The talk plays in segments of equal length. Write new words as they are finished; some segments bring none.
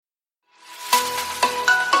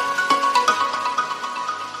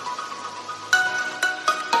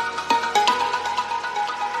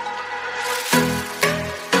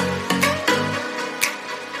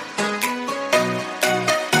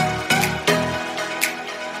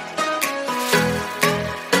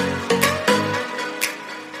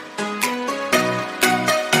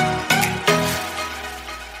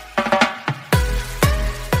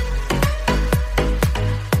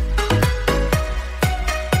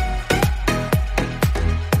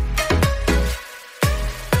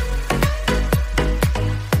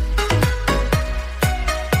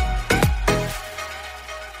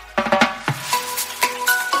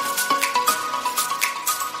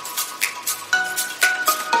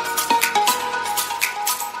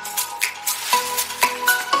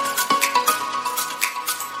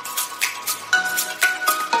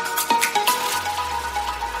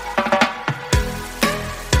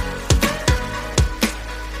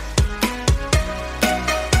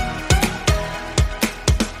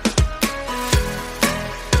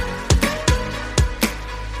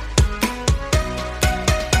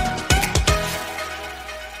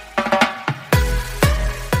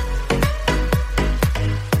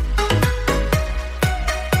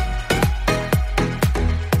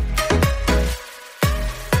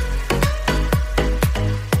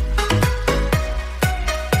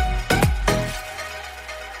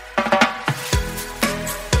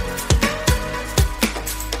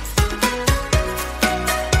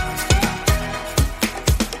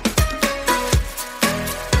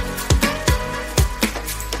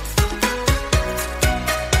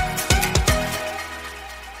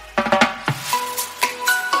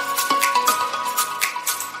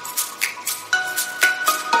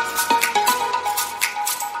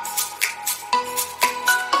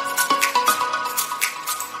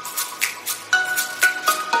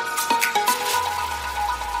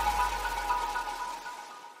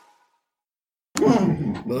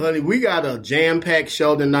But honey, we got a jam-packed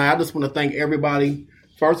show tonight. I just want to thank everybody.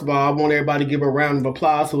 First of all, I want everybody to give a round of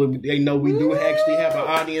applause so they know we do actually have an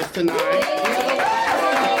audience tonight.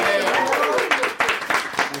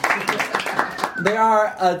 There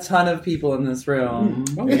are a ton of people in this room.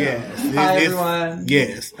 Yes. Hi, everyone.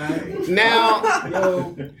 Yes.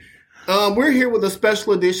 Now, we're here with a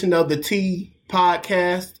special edition of the T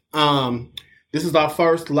Podcast. This is our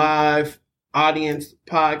first live audience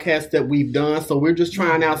podcast that we've done, so we're just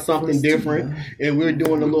trying out something different, and we're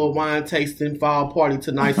doing a little wine tasting fall party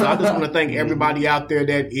tonight. So I just want to thank everybody out there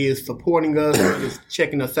that is supporting us, that is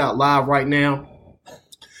checking us out live right now.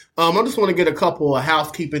 I just want to get a couple of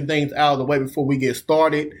housekeeping things out of the way before we get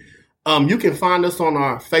started. You can find us on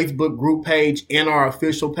our Facebook group page and our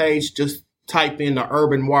official page. Just type in the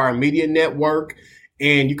Urban Wire Media Network,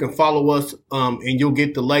 and you can follow us, and you'll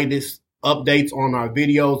get the latest updates on our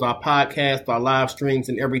videos, our podcasts, our live streams,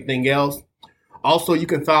 and everything else. Also, you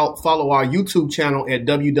can follow our YouTube channel at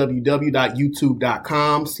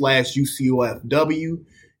www.youtube.com/UCOFW.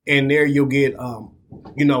 And there you'll get,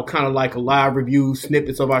 kind of like a live review,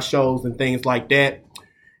 snippets of our shows and things like that.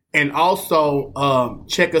 And also,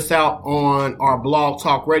 check us out on our Blog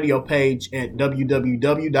Talk Radio page at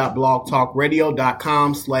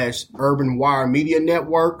www.blogtalkradio.com/Urban Wire Media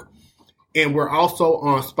Network. And we're also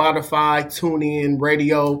on Spotify, TuneIn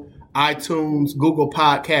Radio, iTunes, Google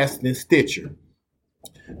Podcasts, and Stitcher.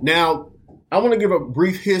 Now, I want to give a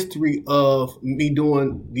brief history of me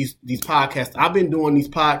doing these podcasts. I've been doing these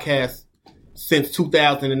podcasts since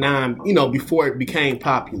 2009, before it became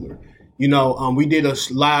popular. We did a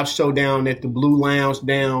live show down at the Blue Lounge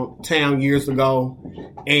downtown years ago,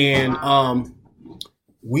 and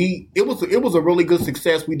it was a really good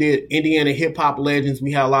success. We did Indiana hip hop legends.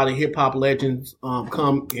 We had a lot of hip hop legends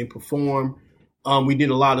come and perform. We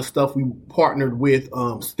did a lot of stuff. We partnered with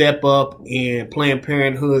Step Up and Planned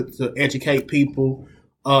Parenthood to educate people.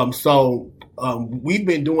 So we've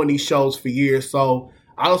been doing these shows for years. So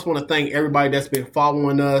I just want to thank everybody that's been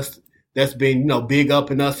following us, that's been big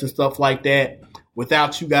upping us and stuff like that.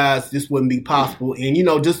 Without you guys, this wouldn't be possible. And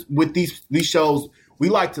just with these shows, we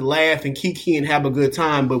like to laugh and kiki and have a good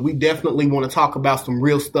time, but we definitely want to talk about some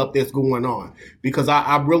real stuff that's going on, because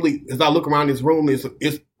I really, as I look around this room, it's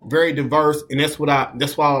very diverse, and that's what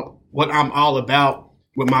I'm all about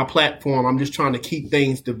with my platform. I'm just trying to keep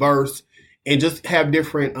things diverse and just have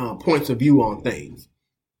different points of view on things.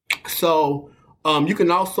 So you can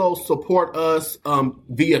also support us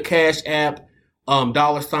via Cash App,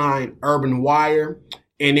 $ Urban Wire,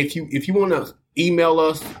 and if you want to email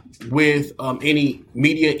us with any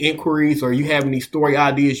media inquiries, or you have any story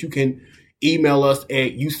ideas, you can email us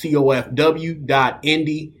at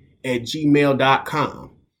ucofw.indy@gmail.com.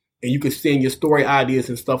 And you can send your story ideas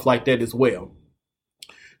and stuff like that as well.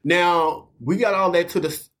 Now, we got all that to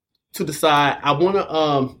the side. I want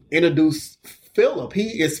to introduce Philip.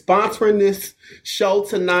 He is sponsoring this show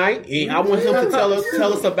tonight, and I want him to tell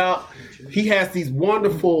us about. He has these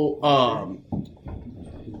wonderful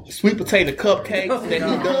sweet potato cupcakes that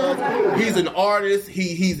he does. He's an artist.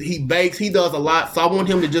 He bakes. He does a lot. So I want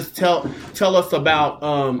him to just tell us about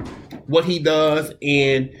what he does.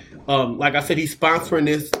 And like I said, he's sponsoring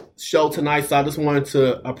this show tonight. So I just wanted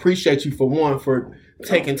to appreciate you for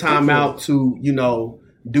taking time out to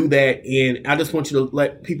do that. And I just want you to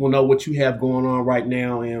let people know what you have going on right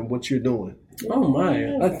now and what you're doing. Oh my!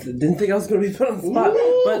 I didn't think I was going to be put on the spot,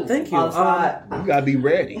 but thank you. You gotta be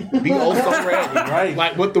ready. Be also ready, right?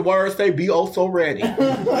 Like what the words say. Be also ready.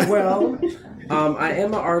 Well, I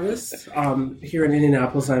am an artist here in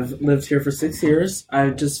Indianapolis. I've lived here for 6 years.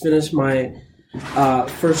 I just finished my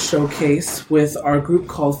first showcase with our group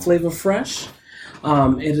called Flavor Fresh.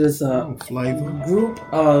 It is a group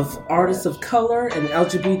of artists of color and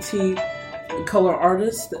LGBT color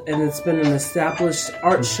artists, and it's been an established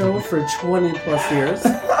art show for 20 plus years.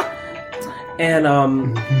 And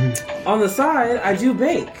on the side, I do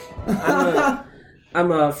bake.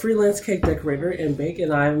 I'm a freelance cake decorator and bake,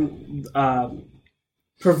 and I'm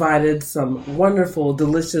provided some wonderful,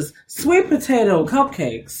 delicious sweet potato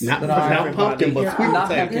cupcakes. Not pumpkin, but sweet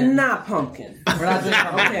potato. Not pumpkin. We're not doing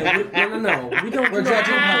pumpkin. Okay, no. We're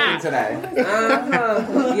judging pumpkin today.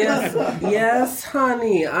 Yes,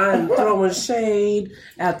 honey. I'm throwing shade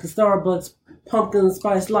at the Starbucks pumpkin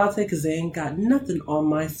spice latte because they ain't got nothing on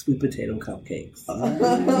my sweet potato cupcakes.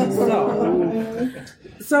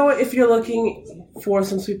 So if you're looking for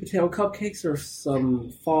some sweet potato cupcakes or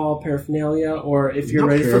some fall paraphernalia, or if you're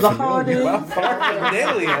ready for the holidays.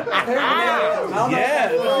 Paraphernalia.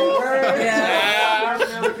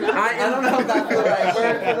 I don't know if that's the right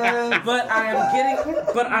word for this. But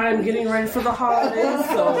I am getting ready for the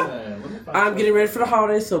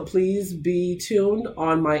holidays, so please be tuned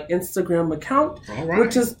on my Instagram account,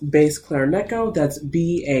 which is Bass Clarineko. That's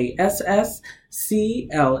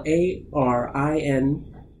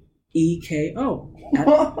BassClariNeko at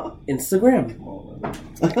Instagram.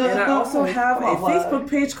 And I also have a Facebook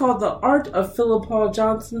page called The Art of Philip Paul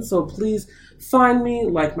Johnson, so please find me,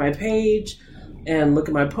 like my page, and look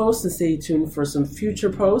at my posts and stay tuned for some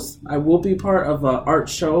future posts. I will be part of an art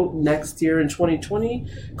show next year in 2020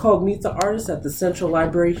 called Meet the Artist at the Central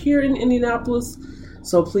Library here in Indianapolis.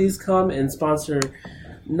 So please come and sponsor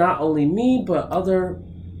not only me, but other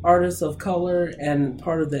artists of color and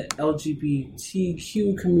part of the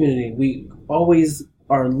LGBTQ community. We always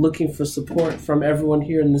are looking for support from everyone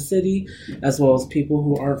here in the city, as well as people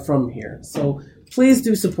who aren't from here. So please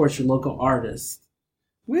do support your local artists.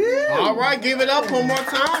 Woo. All right, give it up one more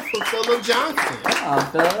time for Philip Johnson.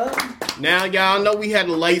 Now, y'all know we had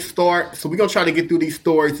a late start, so we're going to try to get through these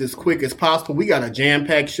stories as quick as possible. We got a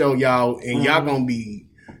jam-packed show, y'all, and y'all going to be,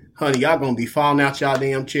 y'all going to be falling out y'all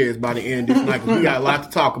damn chairs by the end of this night, because we got a lot to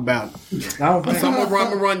talk about. All right. So I'm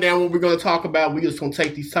going to run down what we're going to talk about. We're just going to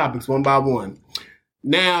take these topics one by one.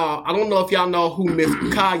 Now, I don't know if y'all know who Miss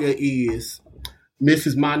Khia is.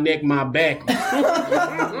 Mrs. My Neck, My Back.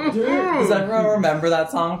 Does everyone remember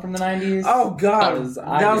that song from the 90s? Oh, God.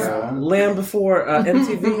 That was Land Before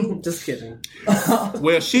MTV. Just kidding.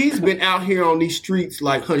 Well, she's been out here on these streets,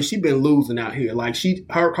 like, honey, she's been losing out here. Like,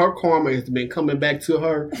 her karma has been coming back to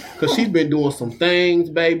her, because she's been doing some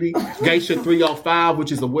things, baby. Geisha 305,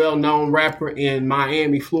 which is a well-known rapper in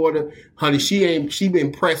Miami, Florida. Honey, she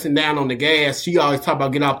been pressing down on the gas. She always talk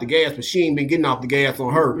about getting off the gas, but she ain't been getting off the gas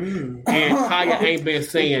on her. And Khia ain't been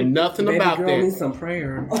saying nothing about girl that. Need some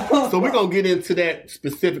prayer. So we're gonna get into that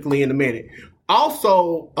specifically in a minute.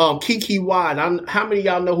 Also, KekeWyatt. How many of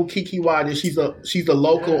y'all know who KekeWyatt is? She's a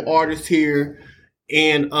local artist here,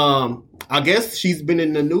 and I guess she's been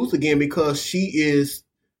in the news again because she is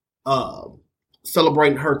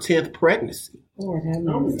celebrating her 10th pregnancy. What?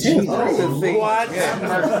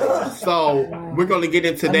 So we're gonna get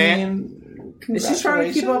into that. Is she trying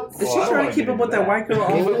to keep up? Is she trying to keep up with that white girl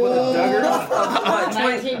over with Guyger?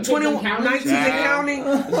 19 and counting.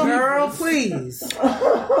 Girl, please.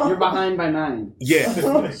 You're behind by 9. Yeah.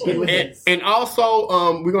 and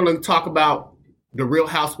also, we're gonna talk about The Real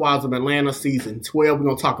Housewives of Atlanta season 12. We're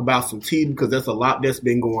gonna talk about some tea because there's a lot that's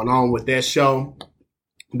been going on with that show.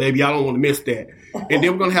 Baby, y'all don't want to miss that. And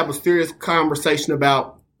then we're going to have a serious conversation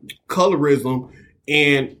about colorism.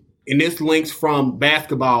 And this links from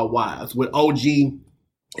Basketball Wives with OG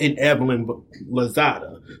and Evelyn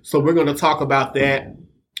Lozada. So we're going to talk about that.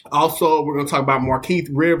 Also, we're going to talk about Markeith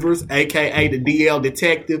Rivers, a.k.a. the DL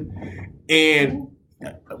Detective. And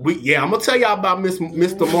I'm going to tell y'all about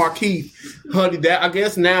Mr. Markeith. Honey, that I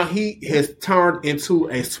guess now he has turned into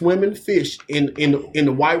a swimming fish in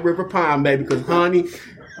the White River Pond, baby. Because, honey,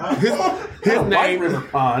 his name White River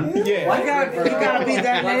Pond. Yeah, you gotta be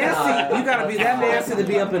that nasty. You gotta be that nasty to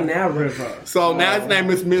be up in that river. So now his name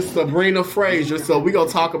is Miss Sabrina Frazier. So we're gonna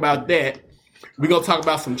talk about that. We're gonna talk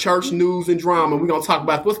about some church news and drama. We're gonna talk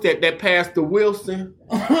about what's that Pastor Wilson.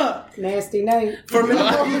 Nasty name. For a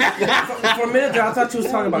minute there, I thought you was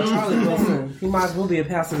talking about Charlie Wilson. He might as well be a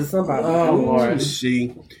pastor to somebody. Oh Lord,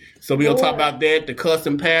 So we're going to talk about that, the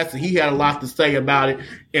custom pastor. He had a lot to say about it.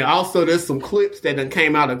 And also there's some clips that done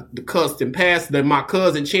came out of the custom pastor that my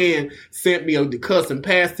cousin Chan sent me of the custom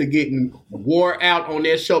pastor getting wore out on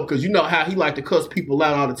that show. Because you know how he like to cuss people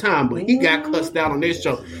out all the time. But he got cussed out on this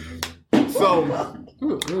show. So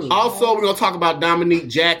also we're going to talk about Dominique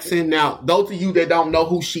Jackson. Now, those of you that don't know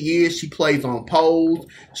who she is, she plays on Pose.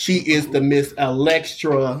 She is the Miss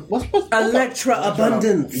Electra. What's Electra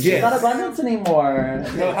Abundance. Yes. Not Abundance anymore.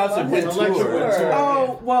 No, how's it been Electra?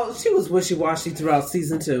 Oh, well, she was wishy-washy throughout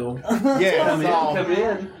season 2. Yeah. Come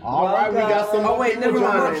in. All right, we got some. Oh, wait, never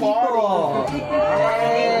mind.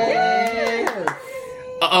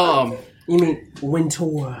 You mean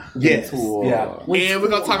Wintour? Yes. Yeah. And we're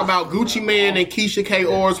going to talk about Gucci Mane and Keisha K.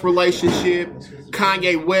 Orr's relationship,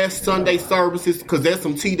 Kanye West Sunday services, because there's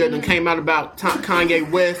some tea that came out about Kanye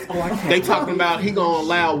West. They talking about he going to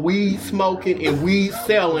allow weed smoking and weed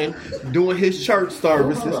selling during his church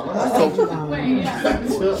services. So,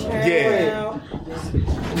 yeah.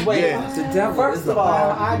 Wait, The devil first of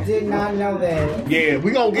all, I did not know that. Yeah,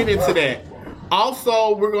 we're going to get into that.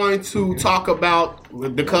 Also, we're going to talk about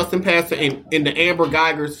the custom pastor in the Amber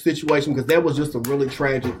Guyger situation, because that was just a really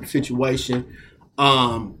tragic situation.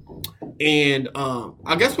 I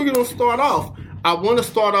guess we're going to start off. I want to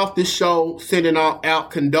start off this show sending out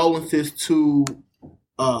condolences to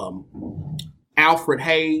Alfred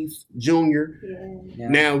Hayes Jr. Yeah.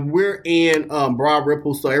 Now we're in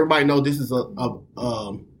Broadripple, so everybody knows this is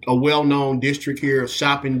a well-known district here, a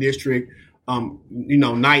shopping district.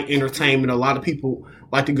 Night entertainment. A lot of people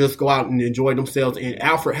like to just go out and enjoy themselves. And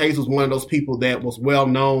Alfred Hayes was one of those people that was well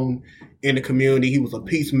known in the community. He was a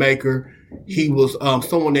peacemaker. He was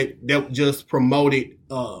someone that just promoted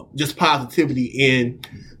just positivity in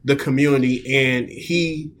the community. And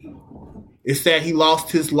it's sad he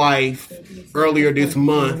lost his life earlier this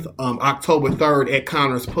month, October 3rd, at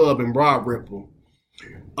Connor's Pub in Broadripple.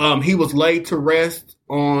 He was laid to rest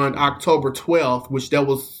on October 12th, which that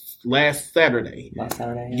was last Saturday.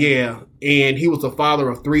 Yeah. And he was a father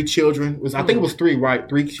of 3 children. I think it was 3, right?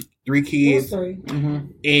 Three kids.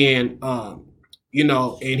 Mm-hmm. And,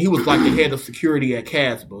 and he was like the head of security at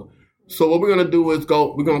Casbah. So what we're going to do is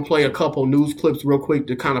we're going to play a couple news clips real quick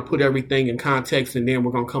to kind of put everything in context, and then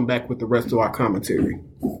we're going to come back with the rest of our commentary.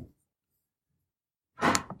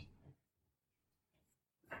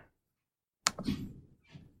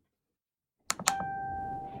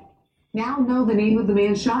 Now know the name of the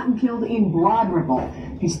man shot and killed in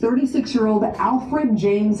Broadripple. He's 36-year-old Alfred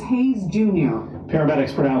James Hayes Jr.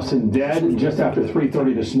 Paramedics pronounced him dead just after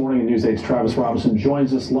 3:30 this morning. News 8's Travis Robinson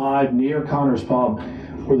joins us live near Connor's Pub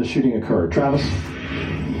where the shooting occurred. Travis?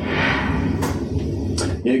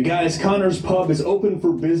 Yeah, guys, Connor's Pub is open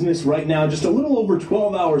for business right now, just a little over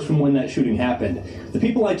 12 hours from when that shooting happened. The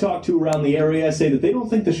people I talked to around the area say that they don't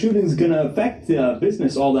think the shooting's going to affect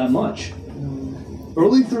business all that much.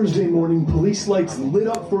 Early Thursday morning, police lights lit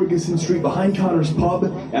up Ferguson Street behind Connor's Pub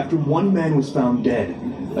after one man was found dead.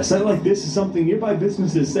 A sight like this is something nearby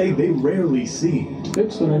businesses say they rarely see.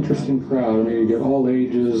 It's an interesting crowd. I mean, you get all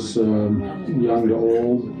ages, young to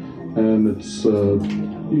old, and it's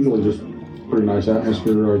usually just pretty nice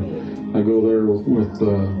atmosphere. I go there with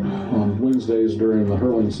on Wednesdays during the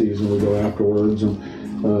hurling season. We go afterwards, and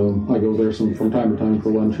I go there from time to time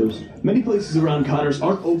for lunches. Many places around Connors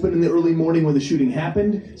aren't open in the early morning when the shooting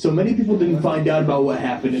happened, so many people didn't find out about what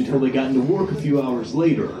happened until they got into work a few hours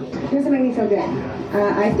later. It doesn't make me feel good.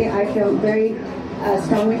 I feel very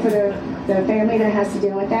strongly for the family that has to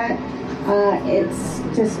deal with that. It's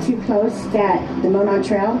just too close that the Monon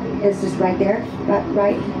Trail is just right there,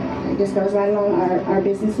 right. It just goes right along our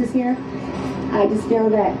businesses here. I just feel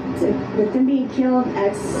that with them being killed,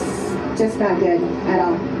 that's just not good at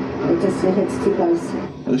all. It hits too close.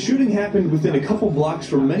 Now, the shooting happened within a couple blocks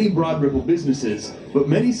from many Broadripple businesses, but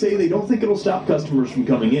many say they don't think it'll stop customers from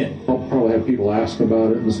coming in. I'll probably have people ask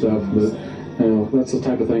about it and stuff, but that's the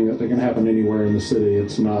type of thing that can happen anywhere in the city.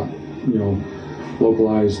 It's not,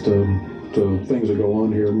 localized to things that go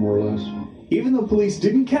on here, more or less. Even though police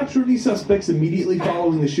didn't capture any suspects immediately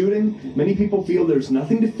following the shooting, many people feel there's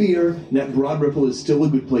nothing to fear and that Broadripple is still a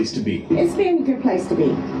good place to be. It's been a good place to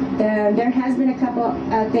be. There has been a couple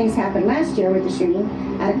things happen last year with the shooting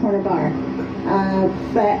at a corner bar.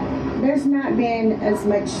 But there's not been as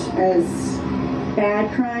much as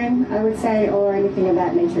bad crime, I would say, or anything of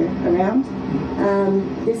that nature around.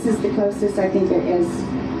 This is the closest I think it is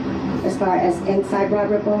as far as inside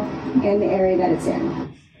Broadripple and the area that it's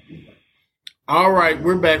in. All right,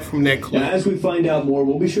 we're back from that clip. Now, as we find out more,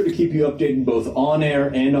 we'll be sure to keep you updated both on air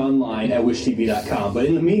and online at wishtv.com. But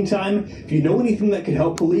in the meantime, if you know anything that could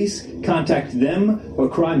help police, contact them or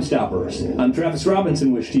Crime Stoppers. I'm Travis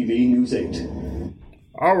Robinson, Wish TV, News 8.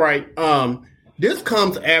 All right, this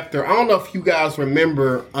comes after, I don't know if you guys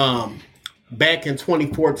remember back in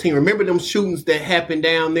 2014, remember them shootings that happened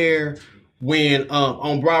down there when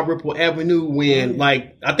on Broadripple Avenue when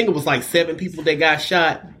I think it was 7 people that got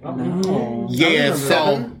shot. Oh. Yeah,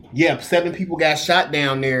 so 7 people got shot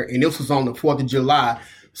down there, and this was on the 4th of July.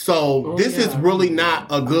 So this is really not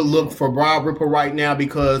a good look for Broadripple right now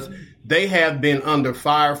because they have been under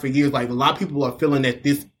fire for years. A lot of people are feeling that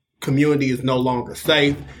this community is no longer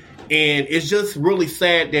safe, and it's just really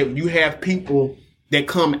sad that you have people that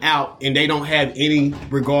come out and they don't have any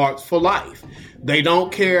regards for life. They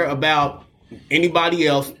don't care about anybody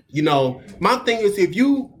else. My thing is, if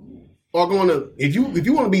you want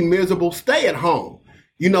to be miserable, stay at home.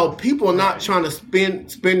 People are not trying to spend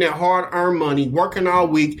their hard-earned money working all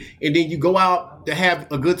week, and then you go out to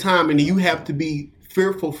have a good time, and then you have to be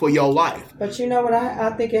fearful for your life. But you know what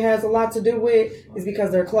I think it has a lot to do with is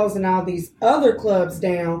because they're closing all these other clubs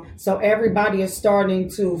down, so everybody is starting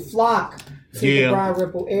to flock to the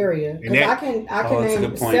Broadripple area. Because I can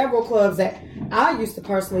name several clubs that I used to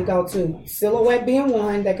personally go to. Silhouette being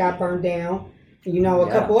one that got burned down. a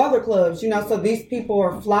couple other clubs, so these people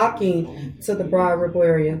are flocking to the Broadripple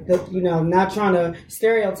area. Not trying to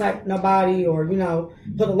stereotype nobody or,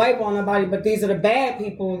 put a label on nobody, but these are the bad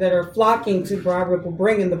people that are flocking to Broadripple,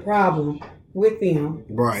 bringing the problem with them.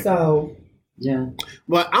 Right. So, yeah.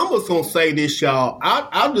 But I'm just going to say this, y'all.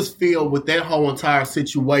 I just feel with that whole entire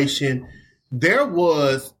situation, there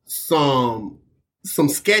was some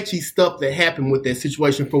sketchy stuff that happened with that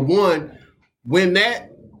situation. For one, when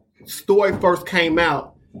that story first came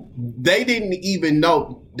out, they didn't even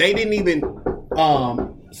know. They didn't even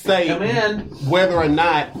say whether or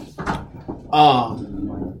not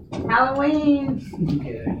Halloween.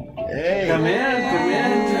 Hey. Come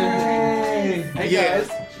in. Hey, guys.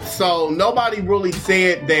 So nobody really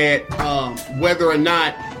said that whether or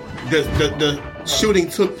not the shooting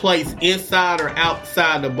took place inside or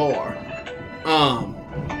outside the bar.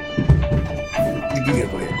 You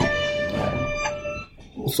go ahead.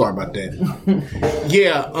 Sorry about that.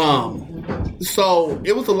 So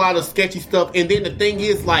it was a lot of sketchy stuff. And then the thing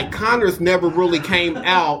is, like, Connors never really came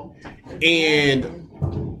out and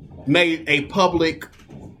made a public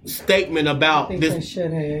statement about this. They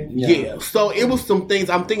should have. Yeah. So it was some things.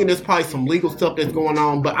 I'm thinking there's probably some legal stuff that's going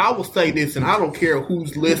on. But I will say this, and I don't care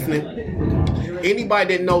who's listening.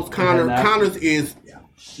 Anybody that knows Connors is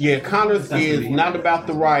not about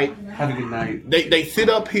the right. Have a good night. They sit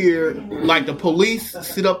up here, like the police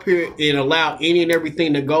sit up here and allow any and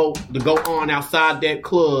everything to go on outside that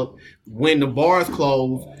club when the bars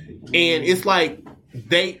close. And it's like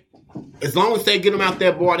as long as they get them out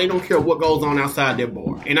that bar, they don't care what goes on outside that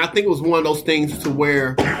bar. And I think it was one of those things to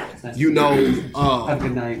where, have a good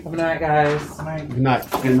night. Good night, guys. Good night.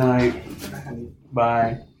 Good night.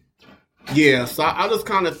 Bye. Yeah, so I just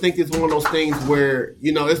kind of think it's one of those things where,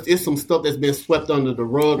 it's some stuff that's been swept under the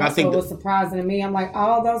rug. That's what was surprising to me. I'm like,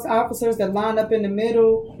 all those officers that lined up in the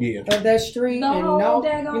middle of that street,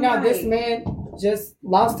 this man just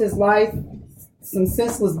lost his life. Some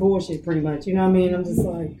senseless bullshit, pretty much. You know what I mean? I'm just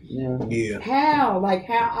like, how? Like,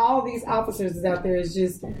 how all these officers is out there is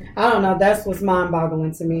just, I don't know. That's what's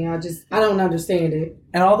mind-boggling to me. I don't understand it.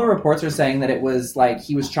 And all the reports are saying that it was like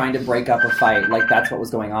he was trying to break up a fight. Like, that's what was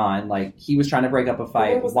going on. Like, he was trying to break up a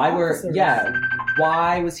fight. Why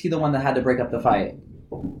was he the one that had to break up the fight?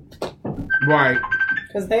 Right.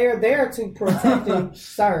 Because they are there to protect and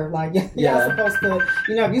serve. Like, y'all supposed to,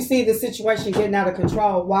 if you see the situation getting out of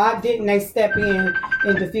control, why didn't they step in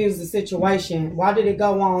and diffuse the situation? Why did it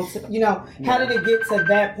go on to, how did it get to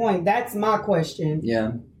that point? That's my question.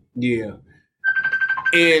 Yeah. Yeah.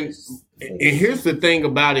 And here's the thing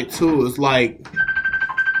about it, too, is like,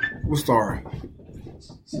 we're sorry.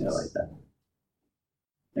 Yeah, like that.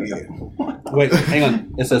 Yeah. Wait, hang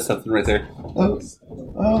on. It says something right there. Oops.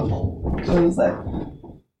 Oh, what was that?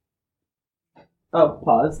 Oh,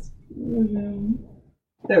 paused. Mm-hmm.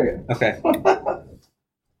 There we go. Okay.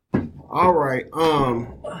 All right.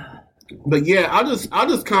 But yeah, I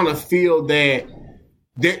just kind of feel that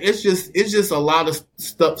it's just a lot of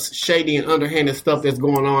stuff, shady and underhanded stuff that's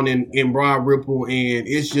going on in Broadripple, and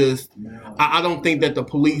it's just I don't think that the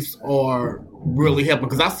police are really helping,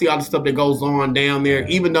 because I see all the stuff that goes on down there,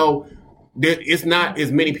 even though it's not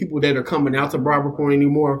as many people that are coming out to Broadripple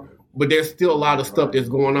anymore. But there's still a lot of stuff that's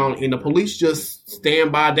going on, and the police just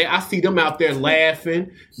stand by. I see them out there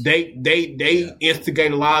laughing. They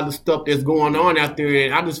instigate a lot of the stuff that's going on out there,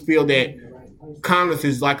 and I just feel that Connors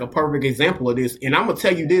is like a perfect example of this. And I'm gonna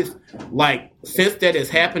tell you this: like, since that has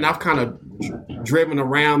happened, I've kind of driven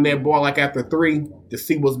around that bar like after 3 to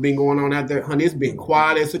see what's been going on out there. Honey, it's been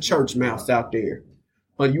quiet as a church mouse out there.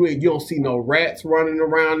 You don't see no rats running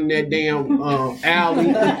around in that damn alley.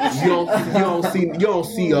 You don't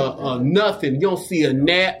see nothing. You don't see a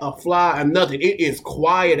gnat, a fly, or nothing. It is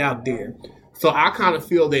quiet out there. So I kind of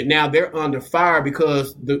feel that now they're under fire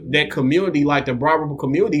because that community, like the Broadripple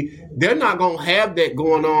community, they're not going to have that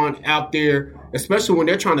going on out there, especially when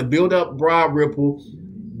they're trying to build up Broadripple.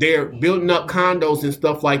 They're building up condos and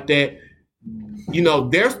stuff like that.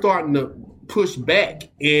 They're starting to push back,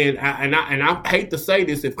 and I hate to say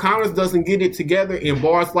this, if Congress doesn't get it together in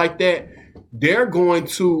bars like that, they're going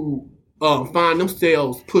to find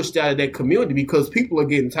themselves pushed out of that community because people are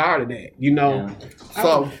getting tired of that, Yeah.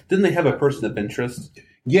 So didn't they have a person of interest?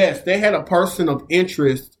 Yes, they had a person of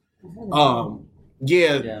interest.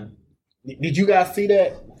 Yeah. Did you guys see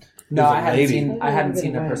that? No, I hadn't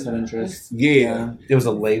seen a person of interest. Yeah. It was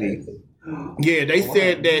a lady. Yeah, they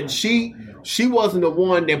said that she wasn't the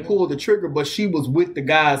one that pulled the trigger, but she was with the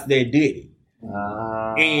guys that did it.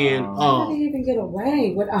 And how did he even get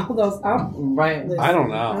away with all those? Right. I don't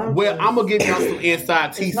know. Well, I'm gonna give y'all some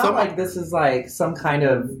inside tea. It's not like this is like some kind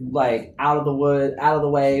of like out of the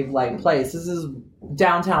way like place. This is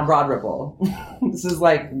downtown Broadripple. This is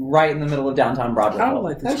like right in the middle of downtown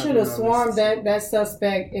Broadripple. They should have swarmed that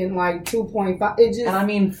suspect in like 2.5. It just, and I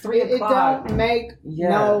mean, 3 o'clock. It don't make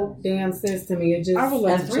no damn sense to me. It just,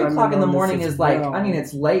 and 3 o'clock in the morning is like, I mean,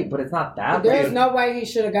 it's late, but it's not that late. There's no way he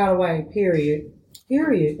should have got away. Period.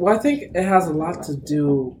 Well, I think it has a lot to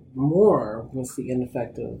do more with the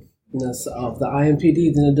ineffectiveness of the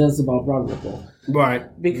IMPD than it does about Broadripple. Right.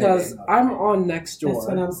 Because I'm on Nextdoor. That's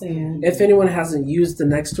what I'm saying. If anyone hasn't used the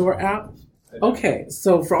Nextdoor app, okay.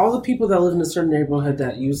 So for all the people that live in a certain neighborhood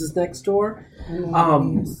that uses Nextdoor,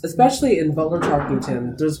 especially in Butler,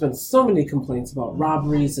 Tarkington, there's been so many complaints about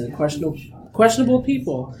robberies and questionable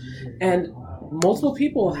people. And multiple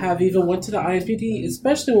people have even went to the IMPD,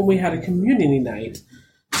 especially when we had a community night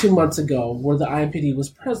 2 months ago where the IMPD was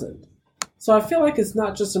present. So I feel like it's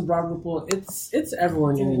not just in Broadripple, it's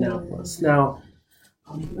everywhere in Indianapolis. Now,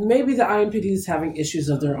 maybe the IMPD is having issues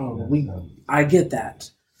of their own. I get that.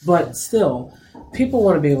 But still, people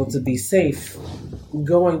want to be able to be safe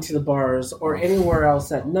going to the bars or anywhere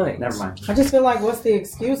else at night. Never mind. I just feel like, what's the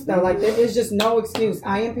excuse though? Like, there is just no excuse.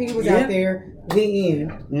 IMP was out there, the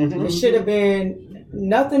end. Mm-hmm. It should have been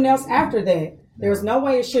nothing else after that. There was no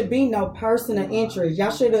way it should be no person of interest. Y'all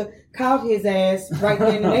should have caught his ass right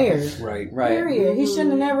then and there. Right. Period. He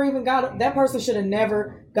shouldn't have never even that person should have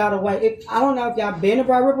never got away. I don't know if y'all been to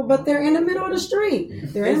Broadripple, but they're in the middle of the street.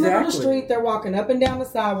 They're in the middle of the street. They're walking up and down the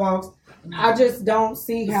sidewalks. I just don't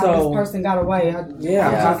see how this person got away. How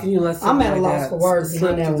can you let I'm at a loss for words.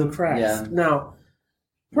 Slip through the cracks. Yeah. Now,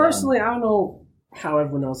 personally, I don't know how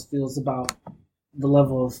everyone else feels about the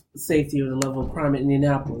level of safety or the level of crime in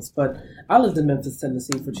Indianapolis, but I lived in Memphis,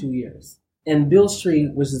 Tennessee for 2 years. And Beale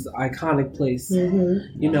Street, which is an iconic place,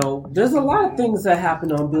 you know, there's a lot of things that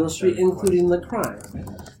happen on Beale Street, including the crime.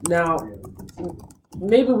 Now,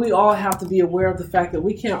 maybe we all have to be aware of the fact that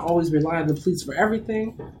we can't always rely on the police for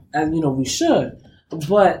everything, and, you know, we should.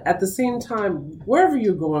 But at the same time, wherever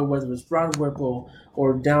you're going, whether it's Broadripple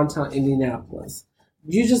or downtown Indianapolis,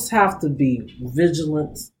 you just have to be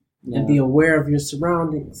vigilant and be aware of your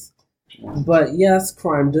surroundings. But yes,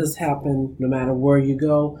 crime does happen no matter where you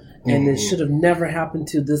go, and it should have never happened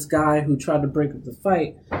to this guy who tried to break up the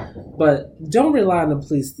fight. But don't rely on the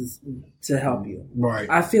police to help you. Right.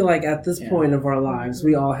 I feel like at this point of our lives,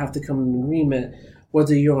 we all have to come to an agreement,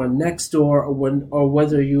 whether you're on Nextdoor or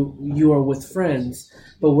whether you are with friends.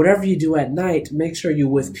 But whatever you do at night, make sure you're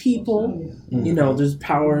with people. You know, there's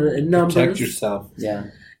power in numbers. Protect yourself.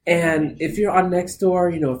 Yeah. And if you're on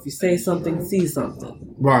Nextdoor, you know, if you say something, see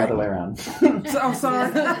something. Right. Other way around. I'm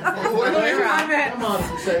sorry. Other way around. Come on.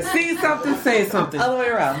 See something, say something. Other way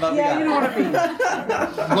around. Yeah, you know what I mean.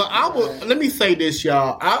 Well, let me say this,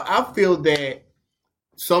 y'all. I feel that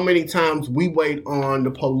so many times we wait on the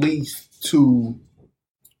police to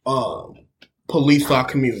police our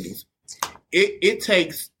communities. It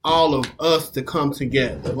takes all of us to come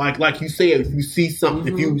together. Like you said, if you see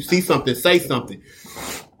something, say something.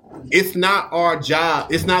 It's not our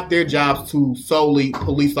job. It's not their jobs to solely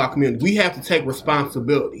police our community. We have to take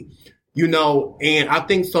responsibility, you know. And I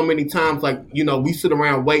think so many times, like, you know, we sit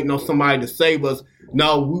around waiting on somebody to save us.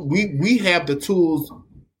 No, we have the tools,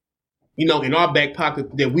 you know, in our back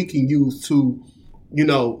pocket that we can use to, you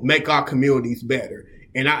know, make our communities better.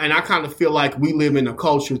 And I kind of feel like we live in a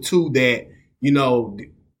culture too that, you know,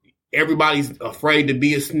 everybody's afraid to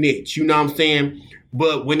be a snitch. You know what I'm saying?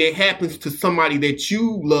 But when it happens to somebody that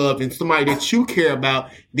you love and somebody that you care about,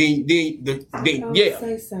 then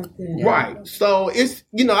say something. Right. So it's,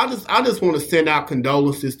 you know, I just want to send out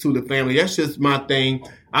condolences to the family. That's just my thing.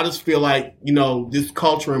 I just feel like, you know, this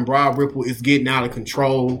culture in Broadripple is getting out of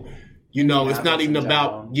control. You know, it's not even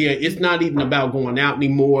about going out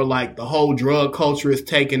anymore. Like, the whole drug culture is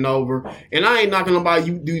taking over. And I ain't knocking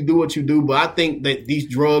nobody, you do what you do, but I think that these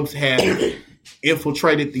drugs have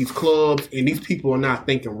infiltrated these clubs, and these people are not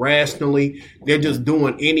thinking rationally. They're just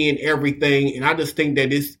doing any and everything. And I just think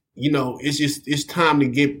that it's time to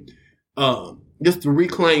get just to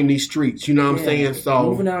reclaim these streets. You know what I'm saying? So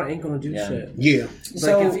moving out ain't gonna do shit. Yeah.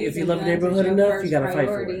 So if you love the neighborhood enough, you gotta fight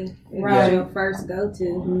for it. Right. Your first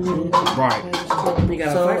go-to. Right. You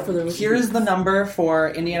gotta fight for the. Here's the number for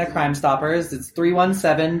Indiana Crime Stoppers. It's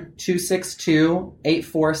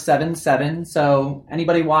 317-262-8477. So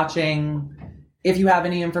anybody watching, if you have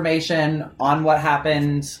any information on what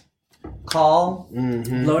happened, call.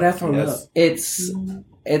 Blow that phone up. It's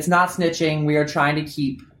not snitching. We are trying to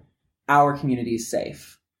keep our communities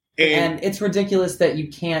safe. And it's ridiculous that you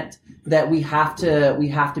can't that we have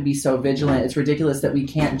to be so vigilant. It's ridiculous that we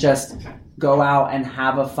can't just go out and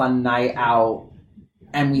have a fun night out,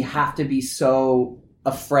 and we have to be so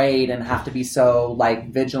afraid and have to be so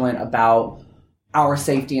like vigilant about our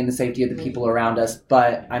safety and the safety of the people around us.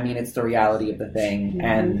 But I mean, it's the reality of the thing,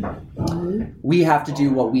 and we have to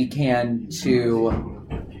do what we can to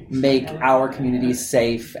make our communities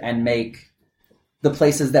safe and make the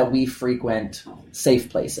places that we frequent safe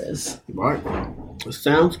places. Right. It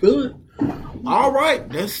sounds good. All right.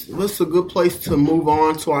 That's a good place to move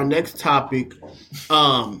on to our next topic.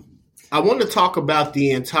 I want to talk about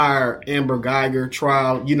the entire Amber Guyger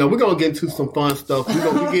trial. You know, we're gonna get into some fun stuff.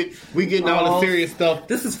 We getting all the serious stuff.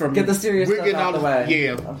 This is from get the serious stuff out of the way.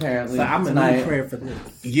 Yeah, apparently. So I'm in prayer for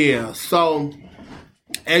this. Yeah. So,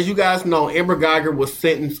 as you guys know, Amber Guyger was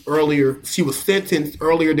sentenced earlier. She was sentenced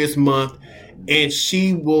earlier this month, and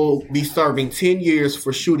she will be serving 10 years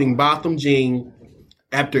for shooting Botham Jean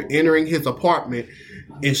after entering his apartment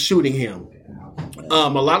and shooting him. A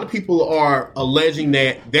lot of people are alleging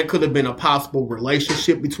that there could have been a possible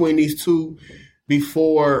relationship between these two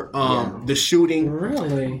before the shooting.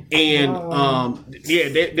 Really? And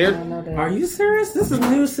Are you serious? This is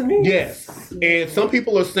news to me. Yes. And some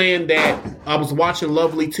people are saying that I was watching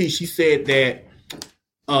Lovely T. She said that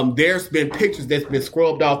there's been pictures that's been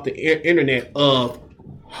scrubbed off the internet of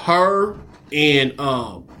her and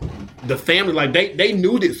the family. Like they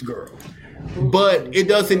knew this girl. But it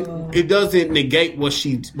doesn't negate what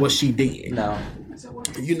she did. No.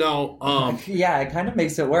 You know, it kind of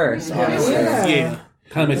makes it worse. Honestly. Yeah.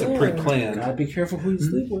 Kind of makes it pretty planned. Gotta be careful who you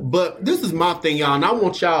sleep with. But this is my thing, y'all, and I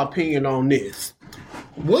want y'all opinion on this.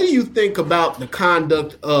 What do you think about the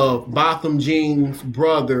conduct of Botham Jean's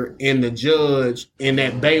brother and the judge and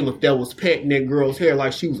that bailiff that was petting that girl's hair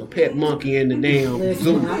like she was a pet monkey in the damn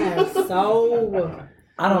zoo?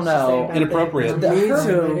 I don't know. Inappropriate.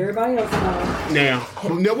 Everybody else knows. Now,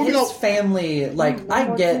 his family, like,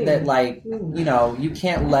 I get that, like, you know, you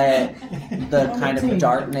can't let the kind of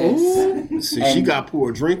darkness. See, she got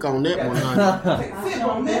poured drink on that one, honey.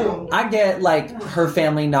 I get, like, her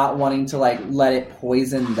family not wanting to, like, let it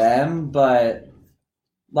poison them, but,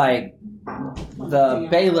 like, the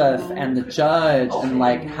bailiff and the judge and,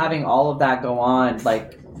 like, having all of that go on,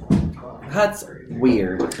 like, that's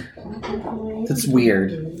weird. It's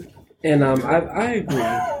weird, and I agree.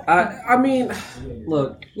 I mean,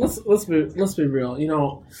 look, let's be real. You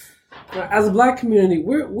know, as a Black community,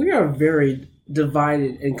 we are very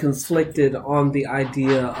divided and conflicted on the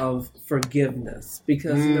idea of forgiveness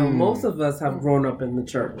because you know most of us have grown up in the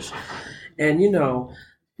church, and you know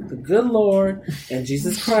the good Lord and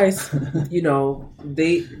Jesus Christ, you know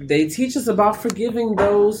they teach us about forgiving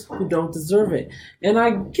those who don't deserve it, and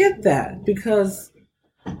I get that because.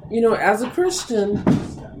 You know, as a Christian,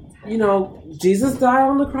 you know, Jesus died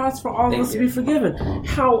on the cross for all of us to be forgiven.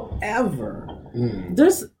 However,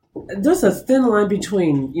 there's a thin line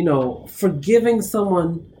between, you know, forgiving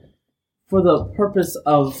someone for the purpose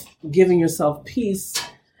of giving yourself peace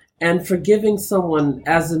and forgiving someone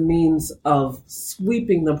as a means of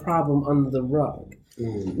sweeping the problem under the rug.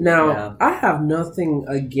 Now, I have nothing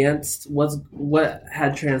against what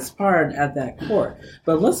had transpired at that court,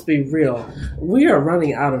 but let's be real. We are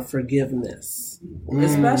running out of forgiveness,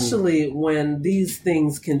 especially when these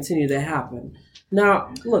things continue to happen.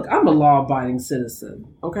 Now, look, I'm a law-abiding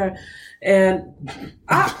citizen, okay? And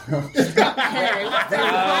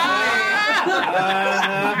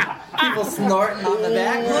people snorting on the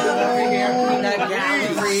back over here in that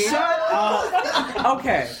gallery.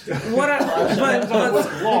 Okay,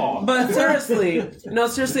 but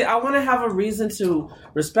seriously, I want to have a reason to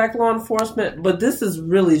respect law enforcement, but this is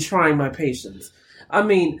really trying my patience. I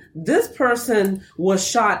mean, this person was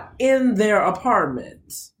shot in their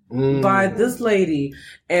apartment by this lady,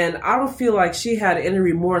 and I don't feel like she had any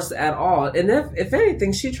remorse at all. And if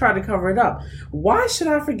anything, she tried to cover it up. Why should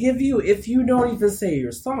I forgive you if you don't even say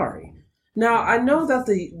you're sorry? Now, I know that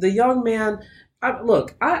the young man...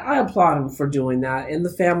 I applaud him for doing that, and the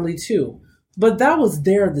family too. But that was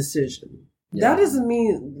their decision. Yeah. That doesn't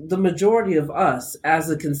mean the majority of us, as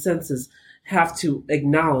a consensus, have to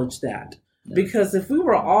acknowledge that. Yeah. Because if we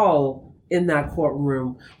were all in that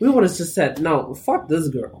courtroom, we would have just said, no, fuck this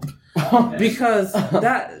girl. Because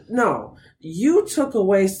you took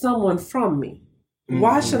away someone from me.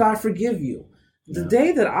 Why should I forgive you? The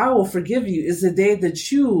day that I will forgive you is the day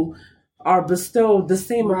that you are bestowed the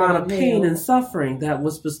same amount of pain and suffering that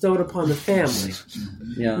was bestowed upon the family.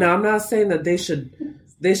 Yeah. Now, I'm not saying that they should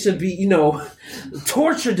be, you know,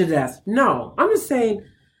 tortured to death. No, I'm just saying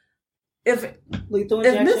if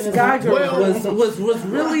Miss Guyger was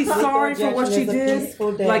really sorry for what she did,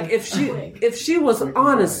 like if she was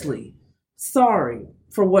honestly sorry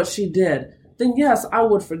for what she did, then yes, I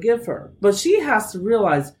would forgive her. But she has to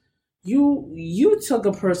realize you took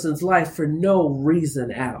a person's life for no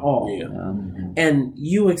reason at all. And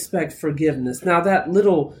you expect forgiveness. Now that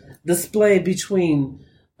little display between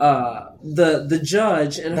the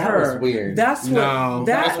judge and that her. Was weird. That's why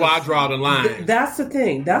I draw the line. That's the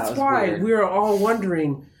thing. That's why weird. We're all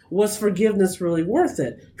wondering, was forgiveness really worth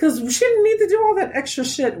it? Because she didn't need to do all that extra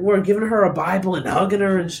shit. We're giving her a Bible and hugging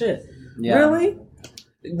her and shit. Yeah. Really?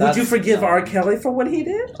 Would you forgive R. Kelly for what he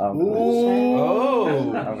did?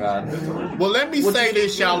 Oh God. Well, let me say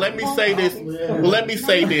this, y'all. Let me say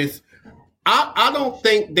this. I don't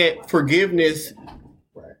think that forgiveness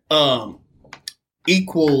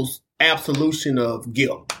equals absolution of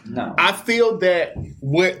guilt. No. I feel that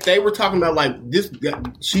what they were talking about, like this,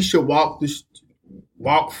 she should walk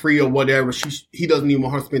free or whatever. He doesn't even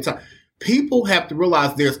want her to spend time. People have to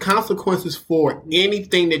realize there's consequences for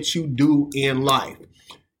anything that you do in life.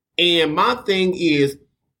 And my thing is,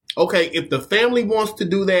 okay, if the family wants to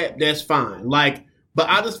do that, that's fine. Like, but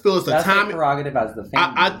I just feel it's a time prerogative as the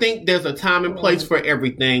family. I think there's a time and place for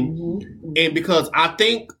everything, and because I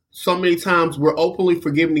think so many times we're openly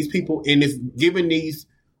forgiving these people, and it's giving these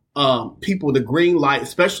people the green light,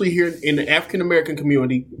 especially here in the African American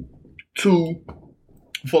community, some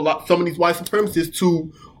of these white supremacists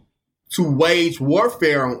to wage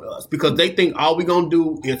warfare on us because they think all we're gonna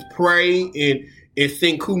do is pray and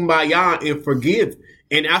sing kumbaya and forgive.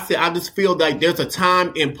 And I just feel like there's a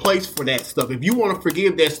time and place for that stuff. If you want to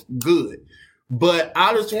forgive, that's good. But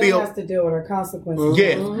I just feel has to deal with her consequences.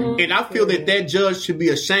 Yes, and I feel that judge should be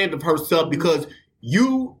ashamed of herself because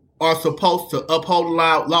you are supposed to uphold the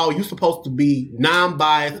law. You're supposed to be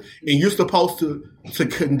non-biased, and you're supposed to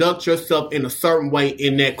conduct yourself in a certain way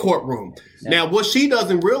in that courtroom. Yeah. Now, what she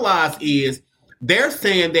doesn't realize is they're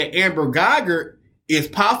saying that Amber Guyger is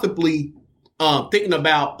possibly thinking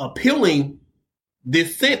about appealing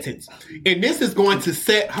this sentence, and this is going to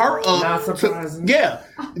set her up. Not surprising.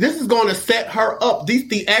 This is going to set her up. These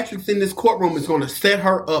theatrics in this courtroom is going to set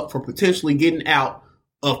her up for potentially getting out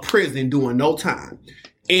of prison doing no time.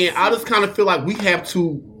 And I just kind of feel like we have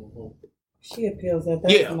to. She appeals that.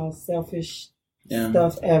 That's the most selfish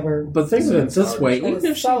stuff ever. But think of it this way: even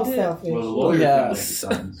if she so did, selfish. Well, Yeah,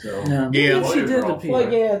 if she did appeal.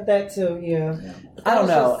 Well, yeah, that too. Yeah. I don't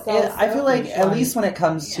know. I feel like at least when it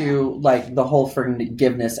comes to like the whole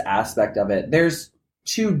forgiveness aspect of it, there's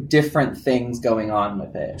two different things going on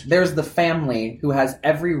with it. There's the family who has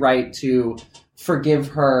every right to forgive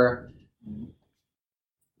her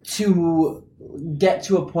to get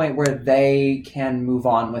to a point where they can move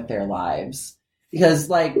on with their lives. Because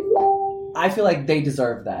like I feel like they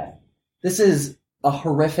deserve that. This is a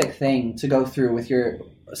horrific thing to go through with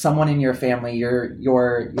someone in your family, your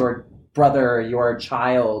brother, your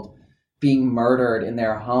child being murdered in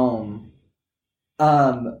their home.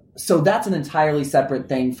 So that's an entirely separate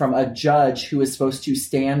thing from a judge who is supposed to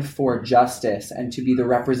stand for justice and to be the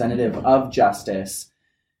representative of justice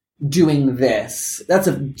doing this. That's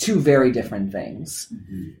two very different things.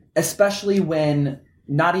 Mm-hmm. Especially when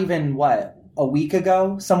not even a week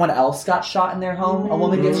ago, someone else got shot in their home. A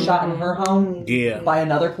woman gets shot in her home by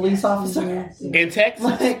another police officer. In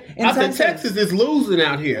Texas? Texas is losing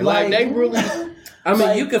out here. Like they really... I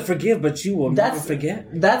mean, you could forgive, but you will never forget.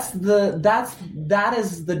 That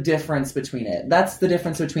is the difference between it. That's the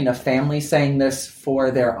difference between a family saying this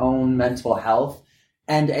for their own mental health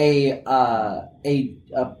and a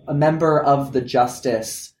member of the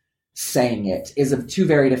justice saying it is of two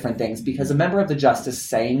very different things. Because a member of the justice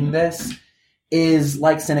saying this is,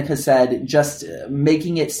 like Seneca said, just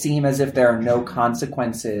making it seem as if there are no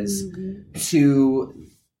consequences to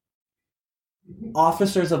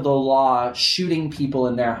officers of the law shooting people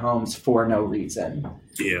in their homes for no reason.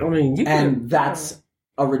 Yeah. I mean, that's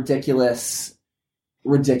a ridiculous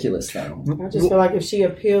thing. I just feel like if she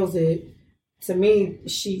appeals it, to me,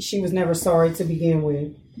 she was never sorry to begin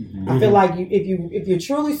with. Mm-hmm. I feel like if you're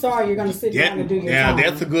truly sorry, you're going to sit down and do your time.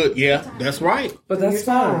 That's a good. Yeah, that's right. But that's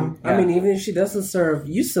fine. Yeah. I mean, even if she doesn't serve,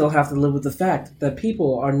 you still have to live with the fact that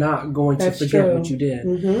people are not going to forget what you did.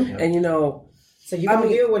 Mm-hmm. And so you're going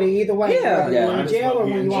to deal with it either way. Whether you're in jail or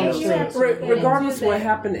when you're on the street. Regardless of what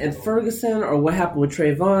happened in Ferguson or what happened with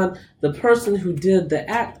Trayvon, the person who did the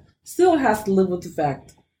act still has to live with the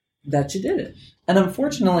fact that you did it. And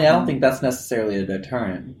unfortunately, I don't think that's necessarily a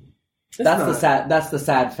deterrent. That's the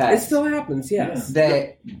sad fact. It still happens, yes.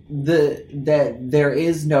 That there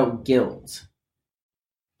is no guilt.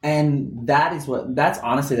 And that's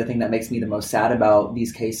honestly the thing that makes me the most sad about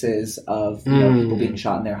these cases of people being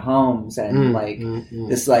shot in their homes and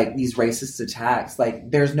these racist attacks.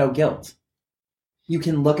 Like, there's no guilt. you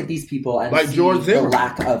can look at these people and like see George the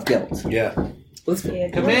lack of guilt. Yeah. Let's put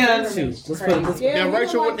Rachel.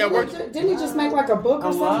 Didn't he just make like a book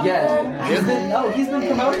or something? Yeah. He's been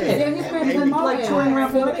promoting it. Yeah, he's been promoting like touring around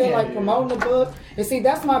promoting the book. And see,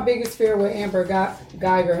 that's my biggest fear with Amber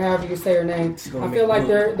Guyger, however you say her name. I feel like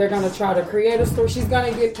they're going to try to create a story. She's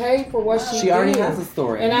going to get paid for what she did. She already has a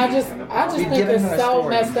story. And I just think it's so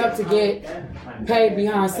messed up to get paid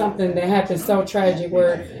behind something that happened so tragic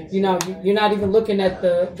where, you're not even looking at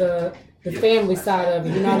the family side of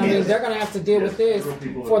it, you know what I mean? They're going to have to deal with this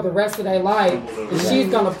for the rest of their life, and she's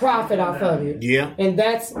going to profit off of it. Yeah. And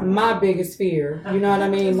that's my biggest fear, you know what I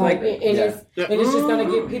mean? Like, it's just going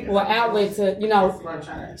to give people an outlet to,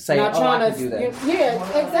 say, not trying I can do that.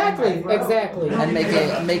 Exactly. And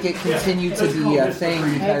make it continue to be a thing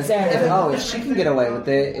because if she can get away with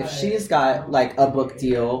it, if she's got like a book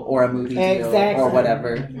deal or a movie deal or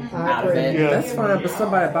whatever out of it, that's fine. But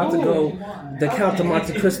somebody about to go the Count of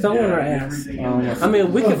Monte Cristo on her ass. I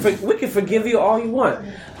mean, we can forgive you all you want.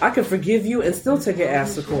 I can forgive you and still take your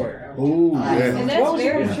ass to court. Ooh, And that's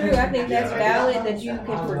very true. I think that's valid that you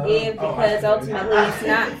can forgive because ultimately it's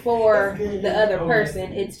not for the other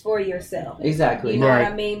person, it's for yourself. Exactly. You know what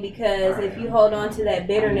I mean? Because if you hold on to that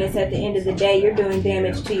bitterness at the end of the day, you're doing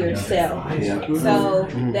damage to yourself. So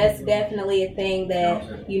that's definitely a thing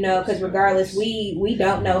that, because regardless, we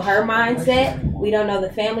don't know her mindset. We don't know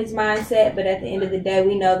the family's mindset, but at the end of the day,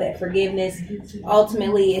 we know that forgiveness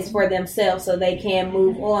ultimately is for themselves so they can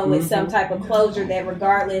move on with some type of closure that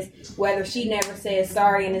regardless, whether she never says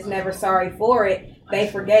sorry and is never sorry for it, they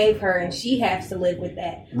forgave her and she has to live with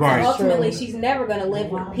that. Right. So ultimately, she's never going to live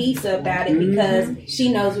with peace about it because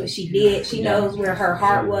she knows what she did. She knows where her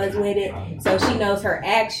heart was with it. So she knows her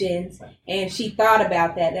actions and she thought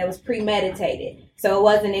about that. That was premeditated. So it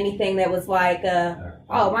wasn't anything that was like,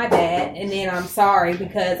 oh, my bad, and then I'm sorry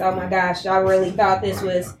because, oh, my gosh, y'all really thought this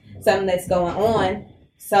was something that's going on.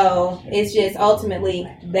 So it's just ultimately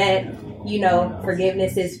that,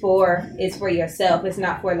 forgiveness is for yourself. It's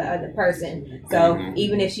not for the other person. So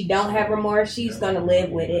even if she don't have remorse, she's going to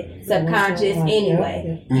live with it, subconscious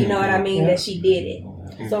anyway. You know what I mean? That she did it.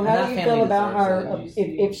 So how do you feel about her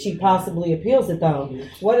if she possibly appeals it though?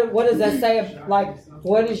 What does that say? Like,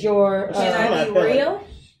 what is your? Can I be real?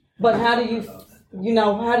 But how do you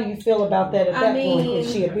feel about that at that point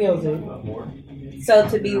if she appeals it? So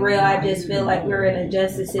to be real, I just feel like we're in a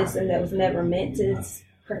justice system that was never meant to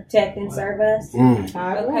protect and serve us. Okay.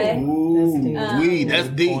 That's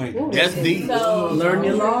deep. That's deep. So, learn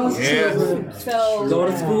your laws, children. So go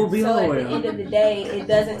to school, be a lawyer. At the end of the day, it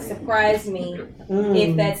doesn't surprise me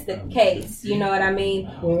if that's the case. You know what I mean?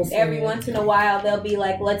 Every once in a while, they'll be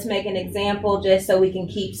like, let's make an example just so we can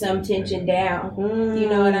keep some tension down. You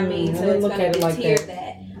know what I mean? So it's going to deter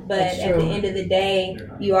that. But at the end of the day,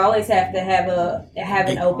 you always have to have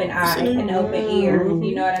an open eye, an open ear.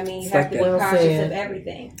 You know what I mean? You have to be conscious of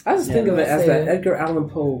everything. I just think of it as that Edgar Allan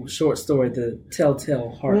Poe short story, The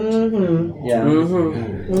Telltale Heart.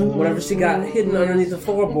 Whatever she got hidden underneath the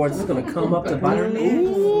floorboards is going to come up to bite her neck.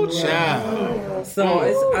 So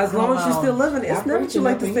it's, as long as you're still living, it's never too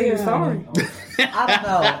late to say you're sorry.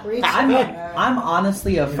 I don't know. I'm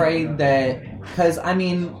honestly afraid that because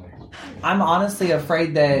I'm honestly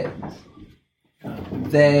afraid because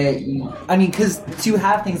to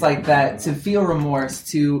have things like that, to feel remorse,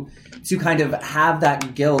 to kind of have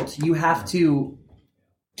that guilt, you have to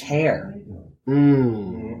care.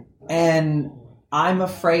 And I'm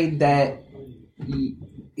afraid that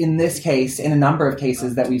in this case, in a number of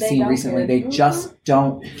cases that we've seen recently, they just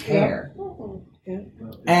don't care.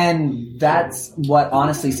 And that's what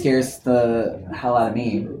honestly scares the hell out of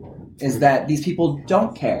me, is that these people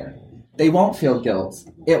don't care. They won't feel guilt.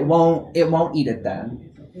 It won't eat at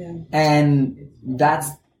them. And that's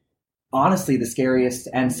honestly the scariest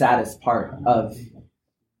and saddest part of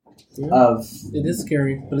it is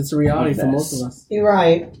scary, but it's a reality for most of us. You're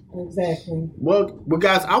right. Exactly. Well,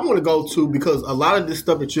 guys, I want to go to, because a lot of this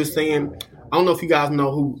stuff that you're saying, I don't know if you guys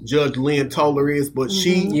know who Judge Lynn Toller is, but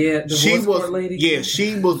she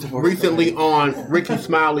was recently on Ricky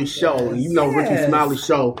Smiley's show. Ricky Smiley's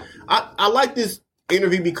show. I like this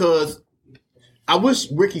interview because I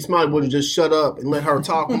wish Ricky Smiley would have just shut up and let her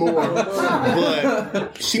talk more.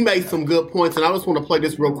 But she made some good points, and I just want to play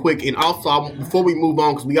this real quick. And also, before we move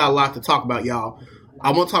on, because we got a lot to talk about, y'all,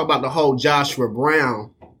 I want to talk about the whole Joshua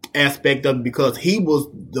Brown aspect of it, because he was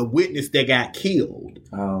the witness that got killed.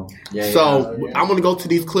 I'm going to go to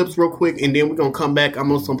these clips real quick, and then we're going to come back. I'm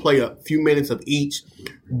just going to play a few minutes of each.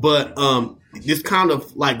 But this kind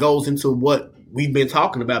of like goes into what we've been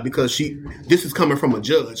talking about, because this is coming from a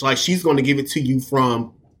judge. Like, she's going to give it to you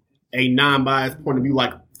from a non-biased point of view,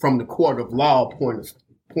 like from the court of law point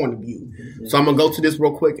of view. So I'm gonna go to this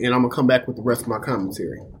real quick, and I'm gonna come back with the rest of my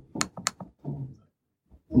commentary.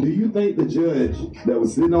 Do you think the judge that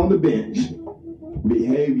was sitting on the bench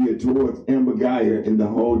behavior towards Amber Guyger in the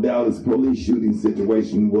whole Dallas police shooting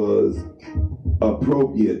situation was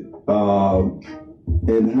appropriate? And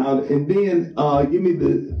then give me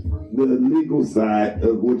the legal side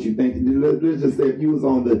of what you think. Let's just say if you was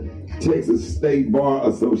on the Texas State Bar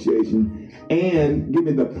Association, and give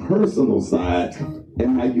me the personal side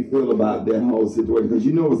and how you feel about that whole situation, because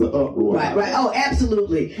you know it was an uproar. Right. Oh,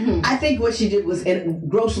 absolutely. I think what she did was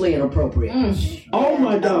grossly inappropriate. Oh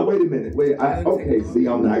my God! Wait a minute. See,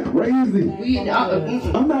 I'm not crazy.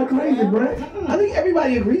 I'm not crazy, Brett. I think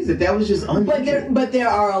everybody agrees that was just unusual. But there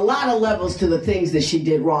are a lot of levels to the things that she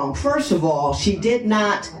did wrong. First of all, she did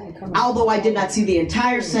not. Although I did not see the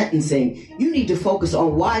entire sentencing, you need to focus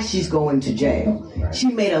on why she's going to jail. She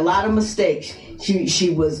made a lot of mistakes.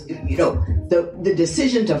 She was, the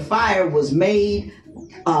decision to fire was made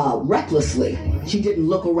recklessly. She didn't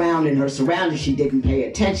look around in her surroundings. She didn't pay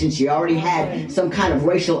attention. She already had some kind of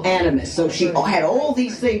racial animus. So she had all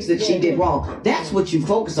these things that she did wrong. That's what you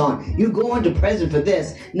focus on. You go into prison for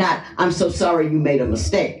this, not, I'm so sorry you made a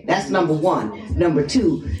mistake. That's number one. Number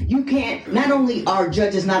two, you can't, not only are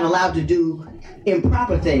judges not allowed to do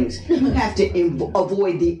improper things, you have to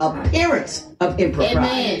avoid the appearance of impropriety.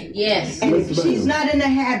 Amen. Yes. And if she's not in the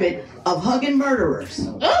habit of hugging murderers,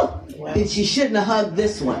 then she shouldn't have hugged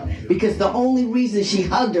this one, because the only reason she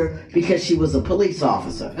hugged her because she was a police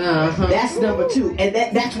officer. That's number two, and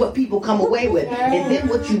that's what people come away with. And then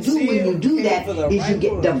what you do when you do that is you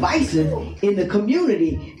get divisive in the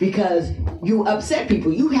community because you upset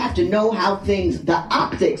people. You have to know how the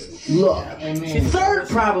optics look. The third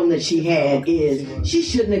problem that she had is she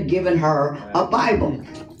shouldn't have given her a Bible.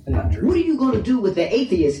 What are you going to do with the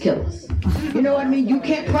atheist killers? You know what I mean? You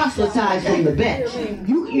can't proselytize from the bench.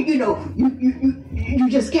 You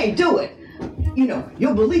just can't do it.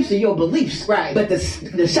 Your beliefs are your beliefs. Right. But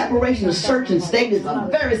the separation of church and state is a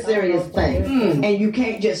very serious thing. And you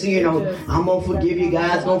can't just, I'm going to forgive you,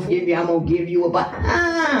 God's going to forgive you, I'm going to give you a Bible.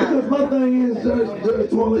 Because my thing is, Judge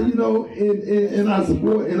Toilet, and I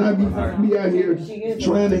support, and I be out here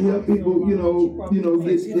trying to help people, get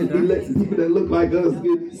elected people that look like us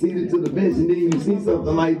get seated to the bench, and then you see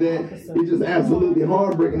something like that, it's just absolutely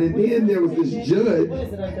heartbreaking. And then there was this judge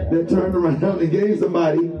that turned around and gave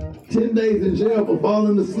somebody 10 days in jail for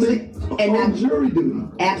falling asleep on jury duty.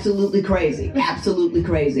 Absolutely crazy. Absolutely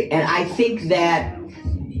crazy. And I think that,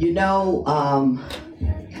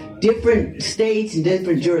 different states and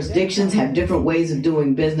different jurisdictions have different ways of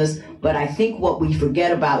doing business. But I think what we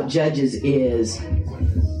forget about judges is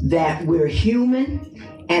that we're human.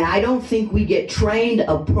 And I don't think we get trained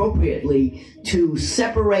appropriately to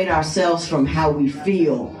separate ourselves from how we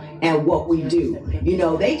feel and what we do.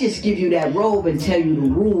 They just give you that robe and tell you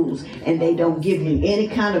the rules, and they don't give you any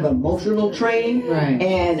kind of emotional training. Right.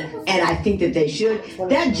 And I think that they should.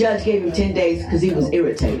 That judge gave him 10 days because he was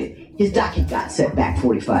irritated. His docket got set back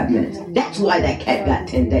 45 minutes. That's why that cat got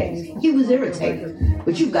 10 days. He was irritated.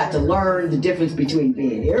 But you've got to learn the difference between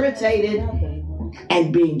being irritated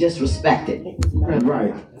and being disrespected.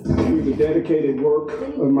 Right. Through the dedicated work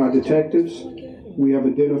of my detectives, we have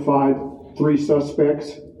identified 3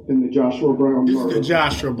 suspects in the Joshua Brown murder. This is the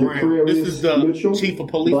Joshua Brown. This is the Mitchell, chief of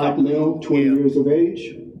police. Black male, 20 years of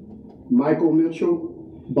age. Michael Mitchell,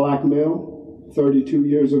 black male, 32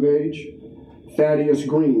 years of age. Thaddeus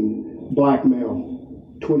Green, black male,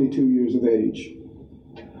 22 years of age.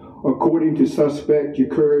 According to suspect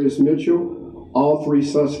Jacarius Mitchell, all 3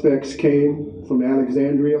 suspects came from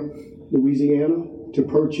Alexandria, Louisiana, to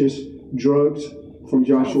purchase drugs from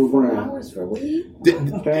Joshua Brown.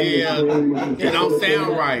 It don't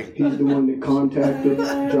sound right. He's the one that contacted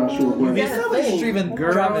Joshua Brown. As they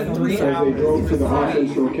drove to the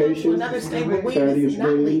offense location, Thaddeus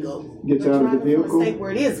Green gets out of the vehicle,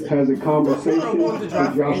 has a conversation with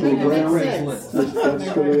Joshua Brown, which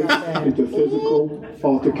escalates into physical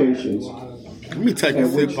altercations. Let me take a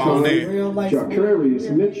sip on that. Jacarius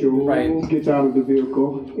Mitchell gets out of the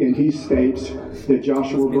vehicle, and he states that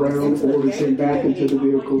Joshua Brown orders him back into the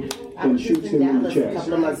vehicle and shoots him in the chest.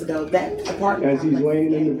 As he's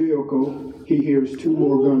laying in the vehicle, he hears 2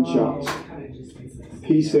 more gunshots.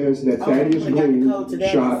 He says that Thaddeus Green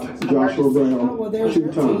shot Joshua Brown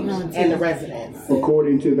 2 times. And the residents.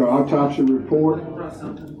 According to the autopsy report,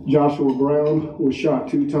 Joshua Brown was shot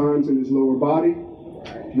 2 times in his lower body.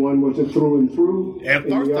 One was a through and through. At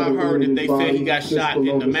first, I heard that they said he got shot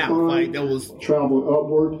in the mouth. Like that was traveled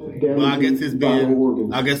upward. Well, I guess it's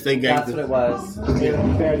been. I guess they gave. That's what it was.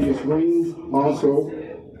 Thaddeus Green also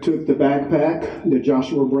took the backpack that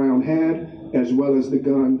Joshua Brown had, as well as the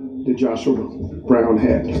gun that Joshua Brown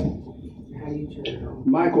had.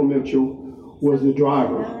 Michael Mitchell was the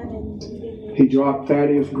driver. He dropped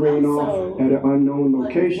Thaddeus Green off at an unknown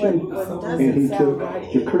location, and he took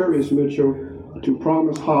Jacarius Mitchell to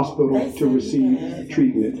Promise Hospital to receive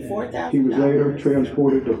treatment. He was later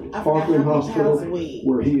transported to Parkland Hospital,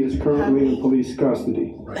 where he is currently in police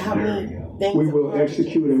custody. We will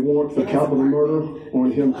execute a warrant for capital murder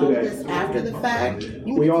on him today. After the fact,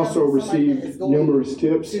 we also received numerous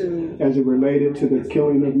tips as it related to the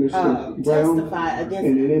killing of Mr. Brown,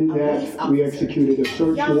 and in that we executed a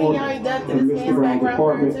search warrant of Mr. Brown's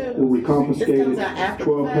apartment where we confiscated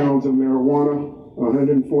 12 pounds of marijuana,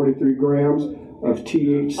 143 grams of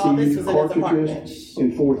THC cartridges,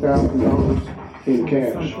 and $4,000 in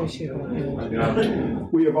cash.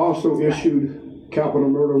 We have also issued capital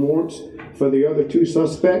murder warrants for the other two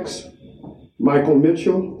suspects, Michael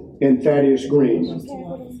Mitchell and Thaddeus Green.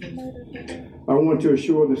 I want to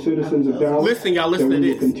assure the citizens of Dallas that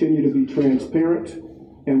we will continue to be transparent,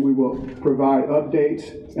 and we will provide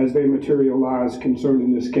updates as they materialize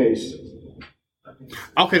concerning this case.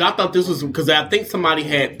 Okay, I thought this was because I think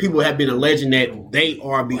people have been alleging that they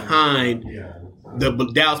are behind the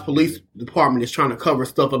Dallas Police Department is trying to cover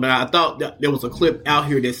stuff about. I thought that there was a clip out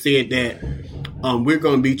here that said that we're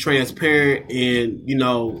going to be transparent, and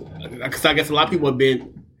because I guess a lot of people have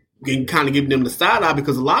been kind of giving them the side eye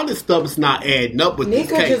because a lot of this stuff is not adding up with Nika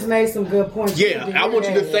this case. just made some good points. Yeah, I want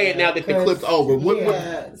you to say it now that the clip's over.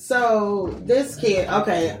 So this kid,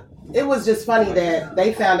 okay. It was just funny that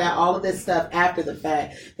they found out all of this stuff after the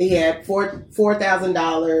fact. He had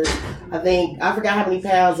 $4,000. I forgot how many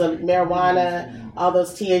pounds of marijuana, all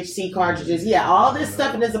those THC cartridges. He had all this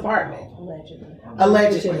stuff in his apartment.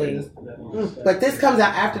 Allegedly. But this comes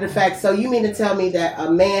out after the fact. So you mean to tell me that a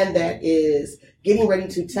man that is getting ready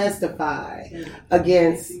to testify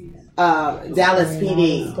against Dallas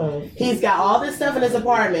PD, he's got all this stuff in his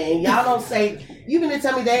apartment, and y'all don't say, you mean to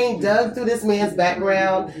tell me they ain't dug through this man's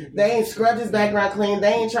background, they ain't scrubbed his background clean,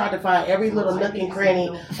 they ain't tried to find every little nook and cranny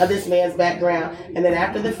of this man's background, and then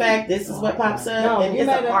after the fact, this is what pops up in his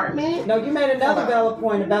apartment? You made another valid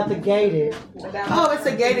point about the gated. Oh, it's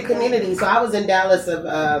a gated community. So I was in Dallas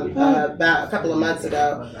about a couple of months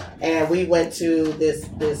ago, and we went to this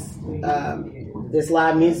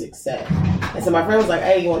live music set. And so my friend was like,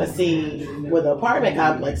 hey, you want to see where the apartment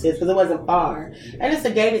complex is? Because it wasn't far. And it's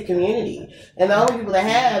a gated community. And the only people that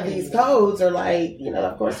have these codes are like,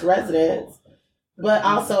 of course, residents, but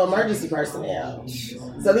also emergency personnel.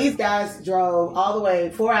 So these guys drove all the way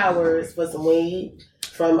 4 hours for some weed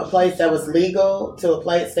from a place that was legal to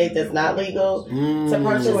a state that's not legal to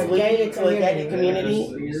purchase weed to a gated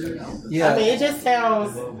community. Yeah. I mean, it just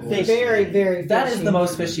sounds fishy. Very, very fishy. That is the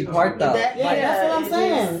most fishy part, though. That's what I'm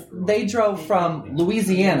saying. They drove from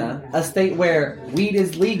Louisiana, a state where weed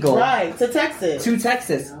is legal, right, to Texas.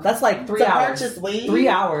 That's like 3 hours. Purchase weed? 3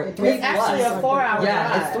 hours. It's actually a 4 hour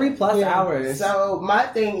drive. It's 3+ hours. So my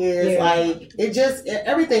thing is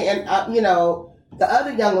everything. And, the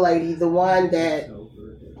other young lady, the one that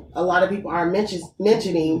a lot of people aren't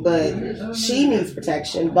mentioning, but she needs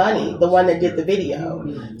protection. Bunny, the one that did the video.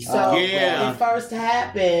 So when it first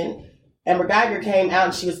happened, Amber Guyger came out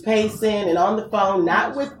and she was pacing and on the phone,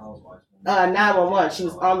 not with 911. She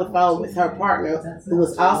was on the phone with her partner, who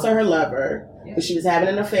was also her lover, who she was having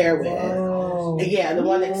an affair with. Yeah, the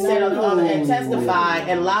one that said on the phone and testified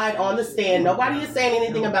and lied on the stand. Nobody is saying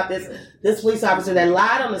anything about this police officer that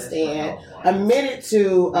lied on the stand, admitted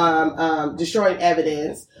to destroying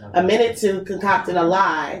evidence, admitted to concocting a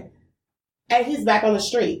lie, and he's back on the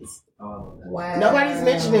streets. Wow. Nobody's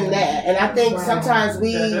mentioning that. And I think sometimes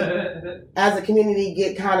we, as a community,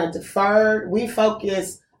 get kind of deferred. I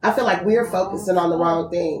feel like we're focusing on the wrong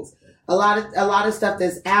things. A lot of stuff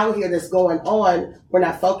that's out here that's going on, we're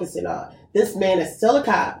not focusing on. This man is still a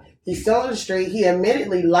cop. He's still on the street. He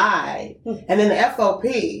admittedly lied. And then the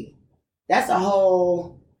FOP, that's a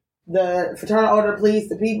whole, the Fraternal Order of Police,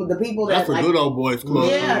 the people that that's a good old boys club.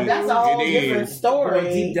 Yeah, that's a whole different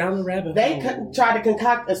story. Deep down the rabbit hole. They try to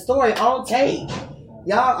concoct a story on tape.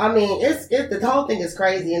 Y'all, I mean, it's the whole thing is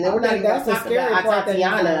crazy. And then we're not even talking about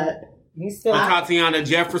Tatiana. Tatiana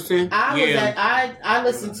Jefferson. I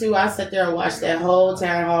sat there and watched that whole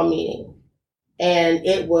town hall meeting, and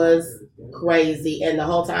it was crazy. And the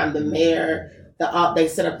whole time, the mayor, they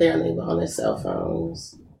sit up there and they were on their cell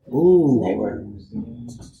phones. Ooh, they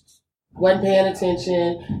wasn't paying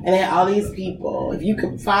attention, and they had all these people. If you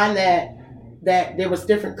could find that there was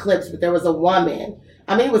different clips, but there was a woman.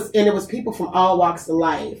 I mean, it was people from all walks of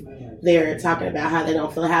life. they're talking about how they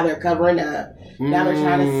don't feel, how they're covering up. Now they're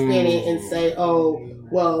trying to spin it and say, oh,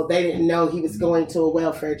 well, they didn't know he was going to a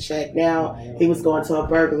welfare check. Now he was going to a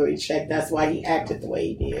burglary check. That's why he acted the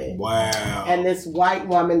way he did. Wow. And this white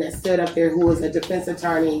woman that stood up there who was a defense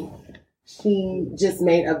attorney, she just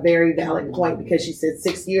made a very valid point because she said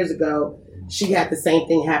 6 years ago, she had the same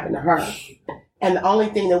thing happen to her. And the only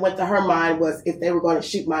thing that went to her mind was if they were going to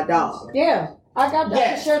shoot my dog. Yeah, I got that.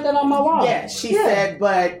 Yeah. I shared that on my wall. Yeah, she said,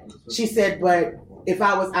 but if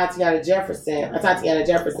I was Tatiana Jefferson,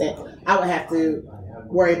 I would have to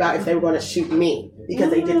worry about if they were going to shoot me because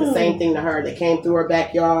they did the same thing to her. They came through her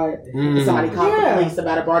backyard. Somebody called the police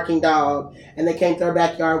about a barking dog, and they came through her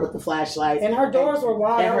backyard with the flashlights. And her doors were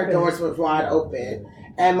wide open. And her doors were wide open.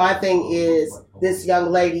 And my thing is, this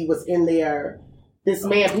young lady was in there. This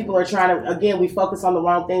man, people are trying to, again, we focus on the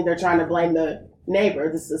wrong thing. They're trying to blame the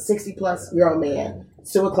neighbor. This is a 60-plus-year-old man,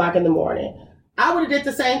 2 o'clock in the morning. I would have did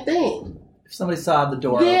the same thing. If somebody saw the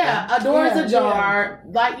door open. A door is ajar.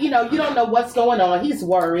 Yeah. Like, you don't know what's going on. He's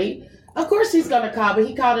worried. Of course he's going to call, but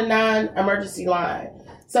he called a non-emergency line.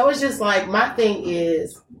 So it's just like, my thing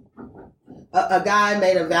is, a guy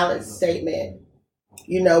made a valid statement.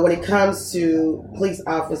 When it comes to police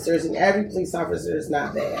officers, and every police officer is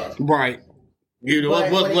not bad. Right. We don't have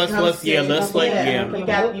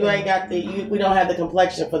the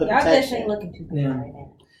complexion for the protection. Ain't looking too good right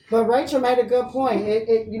now. But Rachel made a good point.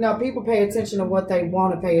 People pay attention to what they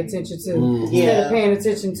want to pay attention to instead of paying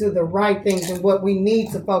attention to the right things and what we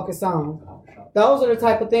need to focus on. Those are the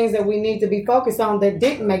type of things that we need to be focused on that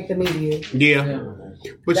didn't make the media. Yeah.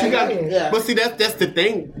 But but see, that's the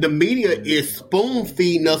thing. The media is spoon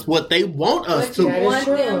feeding us what they want us to. That is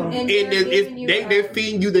true. And they're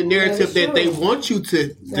feeding you the narrative that they want you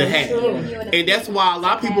to have. And that's why a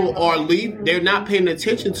lot of people are they're not paying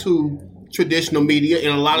attention to traditional media, and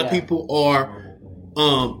a lot of people are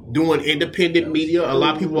doing independent media. A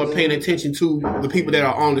lot of people are paying attention to the people that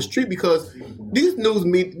are on the street because these news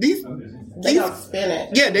media, they don't spin it.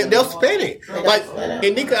 Yeah, they'll spin it.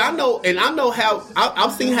 And Nika, I know how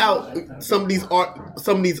I've seen how some of these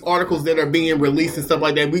articles that are being released and stuff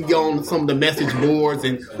like that. We go on some of the message boards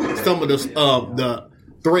and some of the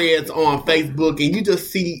threads on Facebook, and you just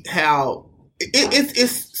see how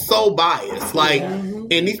it's so biased. Like,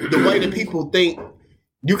 and the way that people think,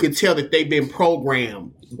 you can tell that they've been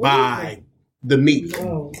programmed by the media.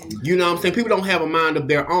 You know what I'm saying? People don't have a mind of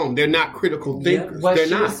their own. They're not critical thinkers. What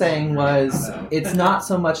she was saying was, it's not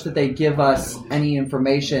so much that they give us any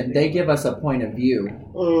information. They give us a point of view.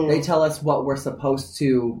 They tell us what we're supposed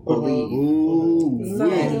to believe.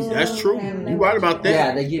 That's true. You're right about that.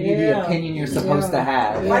 Yeah, they give you the opinion you're supposed to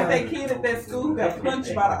have. Like that kid at that school got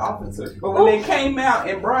punched by the officer. But when they came out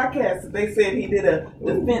and broadcasted, they said he did a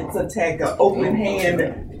defense attack, an open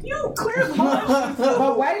hand. You clearly.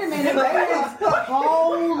 But wait a minute,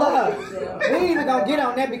 hold up. We ain't even gonna get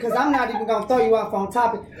on that because I'm not even gonna throw you off on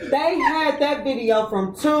topic. They had that video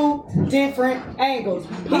from 2 different angles.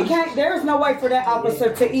 There's no way for that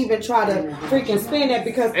officer to even try to freaking spin that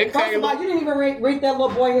because first of all, you didn't even read that little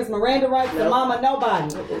boy his Miranda rights, the mama,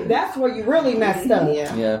 nobody. That's where you really messed up.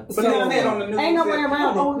 Yeah. So, ain't no way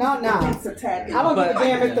around it. No. I don't give a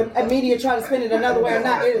damn if the media try to spin it another way or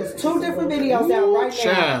not. It is 2 different videos out right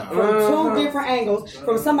now. From 2 different angles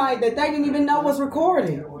from somebody that they didn't even know was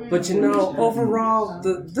recording. But overall,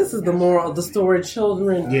 this is the moral of the story,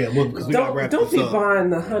 children. Yeah, because we got wrapped Don't be buying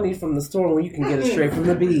the honey from the store when you can get it straight from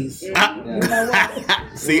the bees.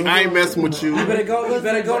 See, I ain't messing with you. You better go to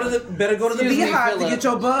the beehive to get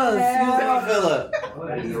your buzz.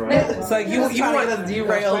 It's like you want to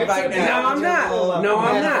derail right now. No,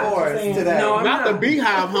 I'm not. Not the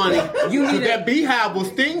beehive, honey. That beehive will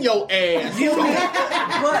sting your ass.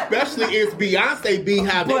 Especially it's Beyonce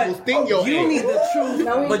beehive, that will sting your ass. You need the truth,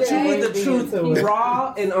 but you need the truth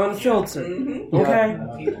raw and unfiltered. Okay?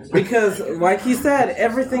 Because, like he said,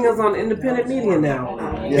 everything is on independent media now.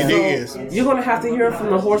 It is. You're going to have to hear it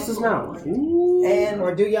from the horse's mouth.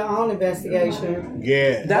 Or do your own investigation.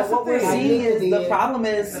 Yeah. That's what we're seeing is, the problem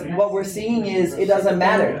is, what we're seeing is, it doesn't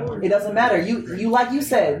matter. It doesn't matter. You like you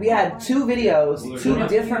said, we had 2 videos, 2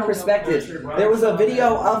 different perspectives. There was a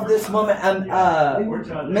video of this woman,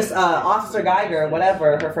 Miss Officer Guyger,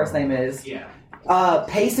 whatever her first name is,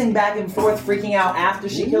 pacing back and forth, freaking out after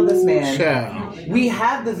she killed this man. We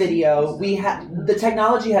have the video. The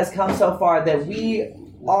technology has come so far that we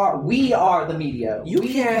are the media.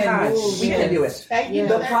 We can do it.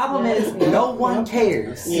 The problem is no one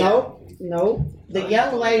cares. Nope. The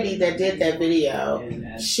young lady that did that video,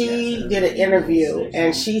 she did an interview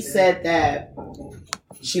and she said that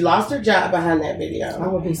She lost her job behind that video. I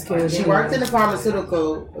would be scared. She worked in the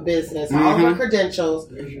pharmaceutical business. All her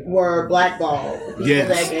credentials were blackballed. Yes.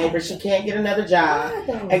 That gave her. She can't get another job.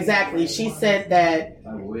 Exactly. She said that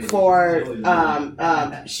for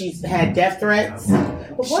she's had death threats.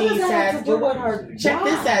 But what does that have to do with her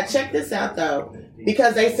job? Check this out though,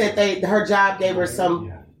 because they said her job gave her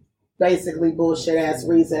some basically bullshit ass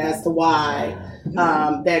reason as to why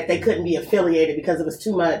that they couldn't be affiliated because it was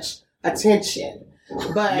too much attention.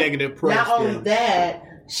 But negative press, not only that,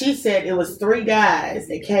 she said it was 3 guys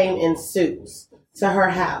that came in suits to her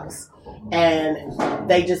house, and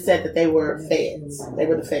they just said that they were feds. They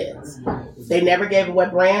were the feds. They never gave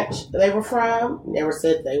what branch they were from. Never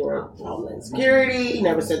said they were Homeland Security.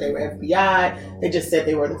 Never said they were FBI. They just said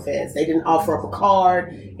they were the feds. They didn't offer up a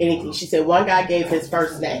card, anything. She said one guy gave his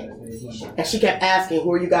first name. And she kept asking,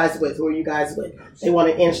 who are you guys with? Who are you guys with? They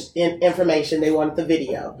wanted information. They wanted the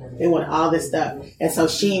video. They wanted all this stuff. And so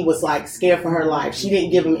she was like scared for her life. She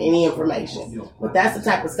didn't give them any information. But that's the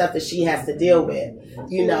type of stuff that she has to deal with.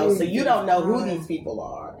 You know, so you don't know who these people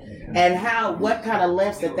are and what kind of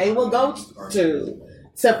lengths that they will go to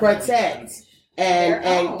protect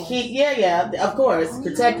and keep, of course,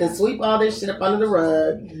 protect and sweep all this shit up under the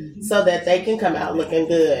rug so that they can come out looking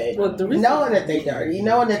good. Well, knowing that they dirty,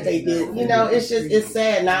 knowing that they did, it's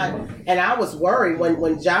sad. And I was worried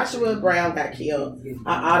when Joshua Brown got killed.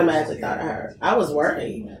 I automatically thought of her. I was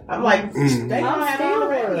worried. I'm like, they don't have it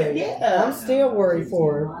already. Yeah, I'm still worried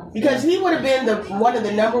for her because he would have been one of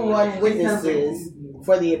the number one witnesses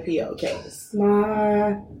for the appeal case.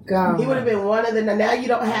 My God. He would have been one of the... Now you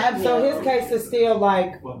don't have him. So his case is still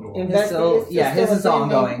like... his is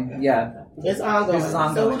ongoing. Yeah. It's ongoing. His is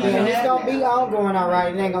ongoing. It's going to be ongoing, all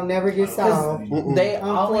right. It ain't going to never get solved. They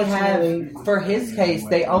only have... For his case,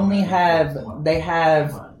 they don't have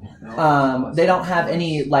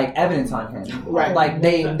any, like, evidence on him. Right. Like,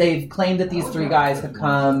 they've claimed that these 3 guys have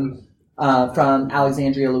come from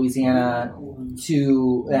Alexandria, Louisiana,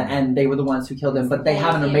 and they were the ones who killed him, but they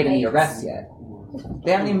haven't made any arrests yet.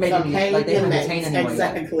 They haven't even made any, like, they haven't detained anyone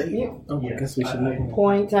yet. Exactly. Oh, I guess we should make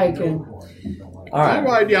point taken. All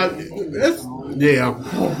right.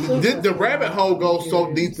 The rabbit hole goes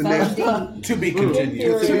so deep in that. To be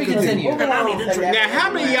continued. To be continued. Now,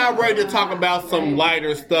 how many of y'all ready to talk about some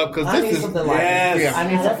lighter stuff? Because this is something lighter. Yes. I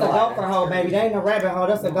mean, that's a gopher hole, baby. That ain't a rabbit hole.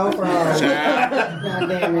 That's a gopher hole. God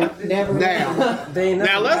damn it. Never.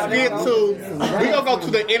 Now let's get to. We're gonna go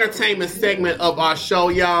to the entertainment segment of our show,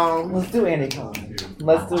 y'all. Let's do Anycon.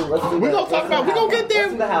 Let's do. We're gonna talk about. We're gonna get there.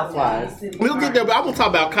 Let's do the Housewives. We'll get there, but I'm gonna talk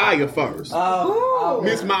about Khia first.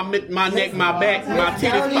 Miss my neck, my back, my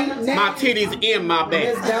titties in my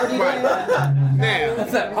back. Right. Now,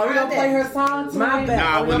 are we gonna play her songs? I'm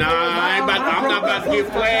not about to get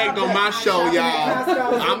flagged on my show,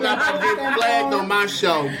 y'all. I'm not about to get flagged on my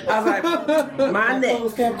show. I was like, my neck,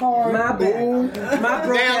 my back, my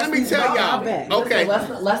broke. Now let me tell y'all. Okay,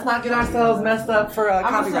 let's not get ourselves messed up for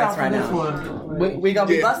copyrights right now. We gonna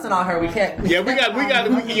be busting on her. We can't. Yeah, we got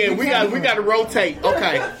to rotate.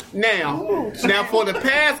 Okay, now for the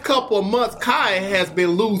past couple of months, Khia has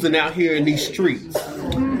been losing out here in these streets.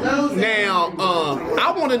 Now,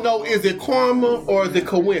 I want to know: is it karma or is it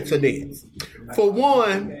coincidence? For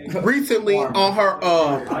one, recently on her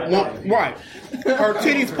her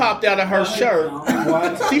titties popped out of her shirt.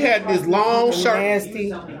 What? She had this long shirt.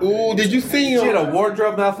 Nasty. Ooh, did you see him? She had a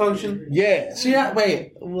wardrobe malfunction? Yeah. She had,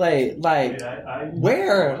 wait, like,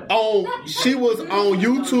 where? She was on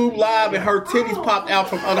YouTube Live and her titties popped out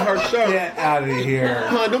from under her shirt. Get out of here.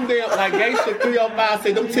 Them damn, like Geisha 305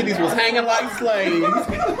 said, them titties was hanging like slaves.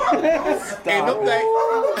 And them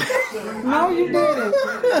things. No, you didn't.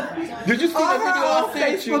 Did you see that video I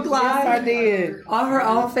sent you? Facebook Live? Yes, I did. On her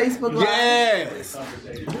own Facebook Live? Yes.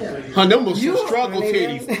 Them was some struggle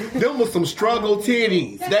titties. Them was some struggle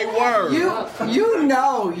titties. They were.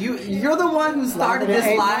 You're the one who started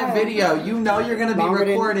this live video. You know you're going to be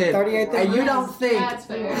recorded. And you don't think,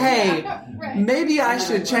 hey, maybe I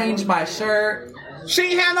should change my shirt. She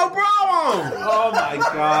ain't had no bra on. Oh my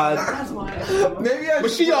God.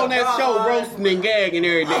 But she on that show roasting and gagging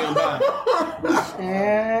every damn body.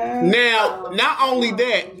 Now, not only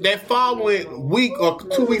that following week or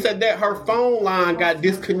 2 weeks after that, her phone line got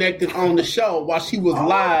disconnected on the show while she was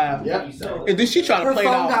live. And then she tried to play it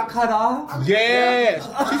off. Her phone got cut off? Yes.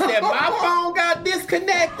 She said, my phone got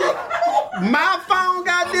disconnected. My phone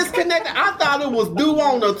got disconnected. I thought it was due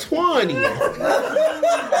on the 20th.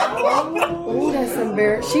 Oh, that's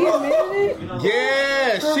embarrassing. She admitted it?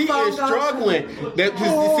 Yeah, she is struggling.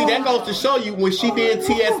 That goes to show you when she did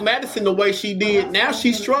T.S. Madison the way she did. Now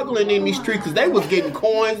she's struggling in these streets because they was getting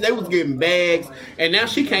coins, they was getting bags, and now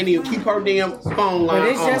she can't even keep her damn phone line. But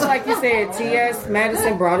it's just like you said, T.S.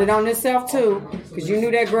 Madison brought it on herself too, because you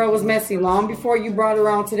knew that girl was messy long before you brought her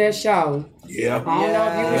on to that show. Yeah. I don't know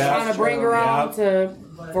if you were trying to bring her on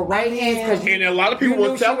for right hands, because a lot of people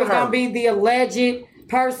knew were she telling was her gonna be the alleged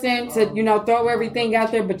person to throw everything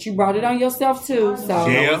out there, but you brought it on yourself too. So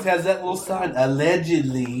She always has that little sign,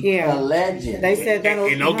 allegedly. Yeah, alleged. They said that.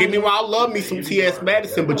 And don't get me wrong, I love me some T.S.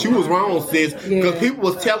 Madison, but you was wrong, sis, because people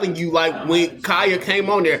was telling you, like, when Khia came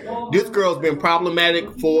on there, this girl's been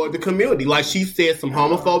problematic for the community. Like, she said some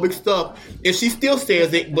homophobic stuff, and she still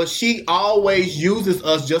says it, but she always uses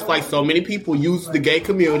us just like so many people use the gay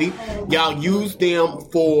community. Y'all use them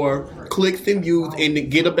for clicks and views and to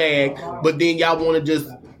get a bag, but then y'all want to just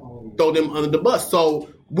throw them under the bus. So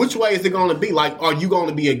which way is it going to be? Like, are you going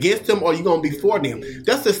to be against them or are you going to be for them?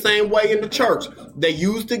 That's the same way in the church. They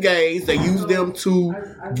use the gays, they use them to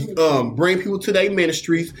bring people to their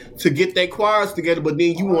ministries, to get their choirs together, but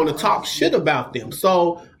then you want to talk shit about them.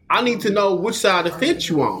 So I need to know which side of the fence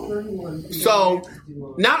you on. So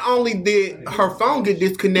not only did her phone get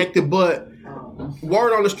disconnected, but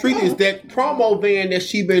word on the street is that promo van that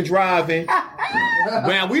she been driving,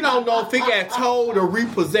 man, we don't know if it got towed or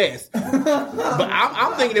repossessed. But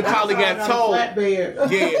I'm thinking it probably got towed.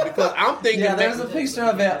 Yeah, because I'm thinking there's a picture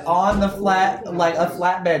of it on the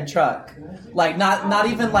flatbed truck. Like not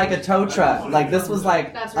even like a tow truck. Like this was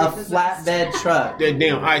like a flatbed truck. That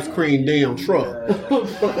damn ice cream damn truck.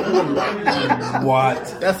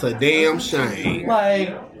 What? That's a damn shame.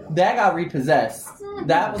 Like that got repossessed.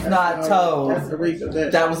 That was not towed.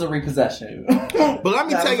 That was a repossession. But let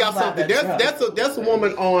me tell y'all something. That's a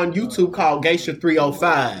woman on YouTube called Geisha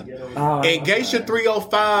 305. And Geisha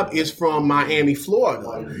 305 is from Miami,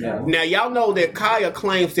 Florida. Yeah. Now, y'all know that Khia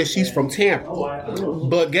claims that she's from Tampa.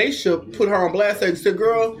 But Geisha put her on blast and said,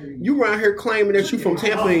 girl, you around here claiming that you from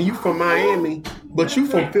Tampa and you from Miami, but you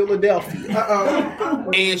from Philadelphia.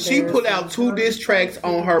 And she put out 2 diss tracks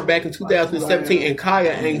on her back in 2017, and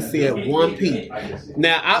Khia ain't said one peep.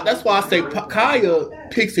 Now, that's why I say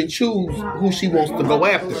Khia picks and chooses who she wants to go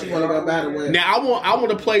after. Now, I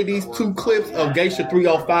want to play these 2 clips of Geisha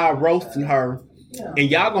 305 roasting her. And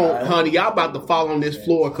y'all about to fall on this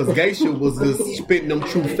floor because Geisha was just spitting them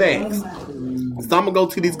true facts. So I'm going to go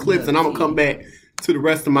to these clips and I'm going to come back to the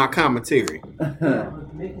rest of my commentary. But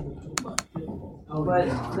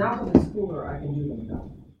now for the schooler, I can do them now.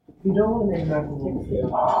 You don't want to make macaroni.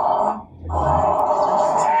 Y'all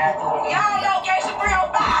know Geisha 305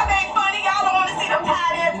 ain't funny. Y'all don't want to see them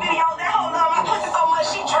tired ass videos. That whole love my pussy so much,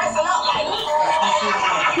 she dressing up like me.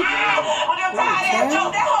 With them tired ass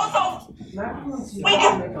jokes, that whole so we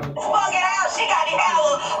can fuck it out. She got the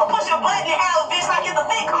hell or push a button and hell bitch like it's a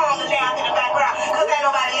sitcom to dance in the background. Cause ain't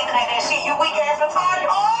nobody looking at that shit. You weak ass retarded.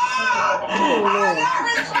 I'm not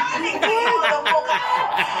responding to you, motherfucker.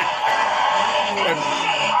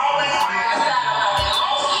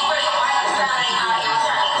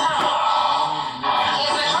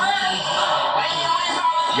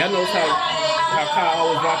 Y'all know how Khia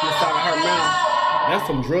always rocking the side of her mouth? That's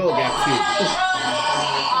some drug activity.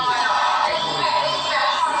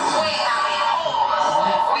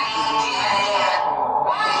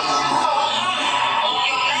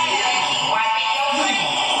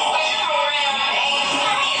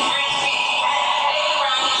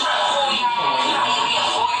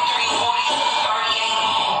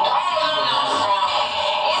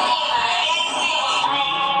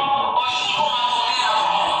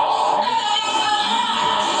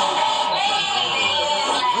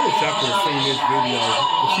 This video,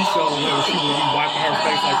 she showed her she would be wiping her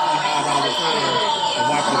face like she hide all the time and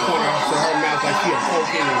wiping the corner of her mouth like she a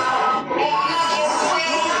cokehead.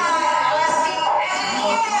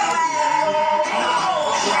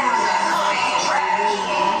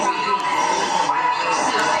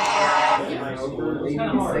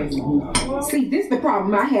 See, this is the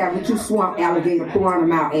problem I have with you swamp alligator piranha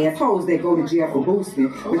mouth assholes that go to jail for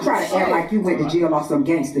boosting and try to act like you went to jail off some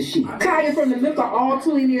gangster shit. Khia, from the look of all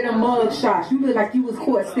 20 of them mug shots, you look like you was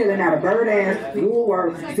caught stealing out of Bird Ass,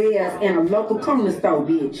 Woolworths, Zales, and a local corner store,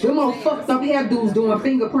 bitch. Them old fucked up hair dudes doing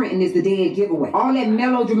fingerprinting is the dead giveaway. All that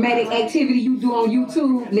melodramatic activity you do on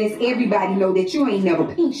YouTube lets everybody know that you ain't never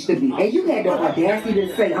pinched a bitch. And you had the audacity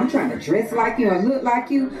to say, I'm trying to dress like you and look like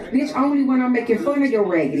you. Bitch, only when I'm making fun of your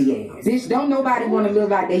raggedy ass. Bitch, don't nobody want to look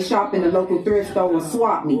like they shop in the local thrift store and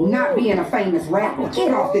swap me. Not being a famous rapper.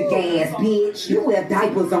 Get off the gas, bitch. You wear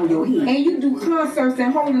diapers on your head. And you do concerts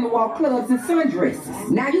and hole-in-the-wall clubs and sundresses.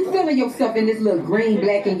 Now you feeling yourself in this little green,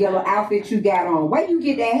 black, and yellow outfit you got on. Where you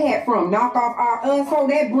get that hat from? Knock off our us? Oh,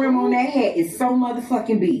 that brim on that hat is so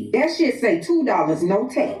motherfucking big. That shit say $2, no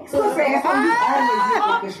tax. Puss ass, you always look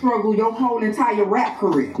like a struggle your whole entire rap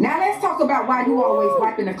career. Now let's talk about why you always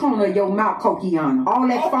wiping the corner of your mouth, Kokiana. All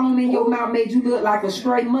that foam in your mouth made you look like a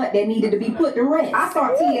stray mutt that needed to be put to rest. I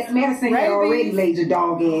saw T.S. Madison had already laid your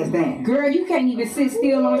dog ass down. Girl, you can't even sit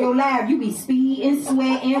still on your live. You be speeding,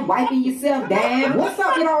 sweating, wiping yourself down. What's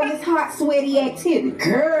up with all this hot, sweaty activity?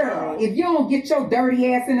 Girl, if you don't get your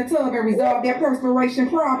dirty ass in the tub and resolve that perspiration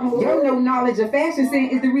problem, your no knowledge of fashion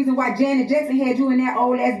sense is the reason why Janet Jackson had you in that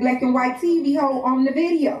old ass black and white TV hole on the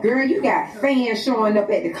video. Girl, you got fans showing up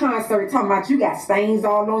at the concert talking about you got stains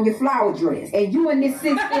all on your flower dress. And you and this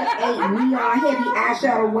 6'8" neon heavy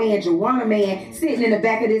eyeshadow wearing Joanna man sitting in the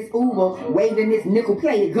back of this Uber waving this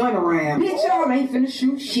nickel-plated gun around. Bitch, y'all ain't finna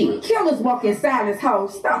shoot shit. Killers walk in silence, ho.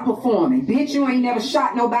 Stop performing. Bitch, you ain't never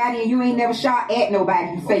shot nobody and you ain't never shot at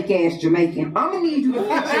nobody, you fake-ass Jamaican. I'ma need you to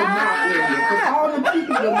fix your mouth area, because all the teeth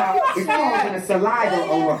in your mouth is causing a saliva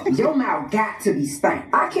over. Your mouth got to be stank.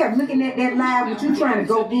 I kept looking at that live with you trying to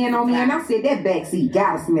go in on me, and I said that backseat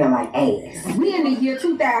gotta smell like ass. We in the year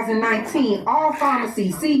 2019, all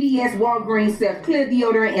pharmacies, CVS, Walgreens sell clear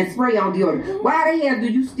deodorant and spray on deodorant. Why the hell do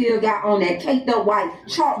you still got on that caked up white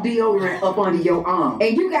chalk deodorant up under your arm?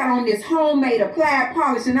 And you got on this homemade applied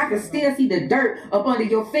polish, and I can still see the dirt up under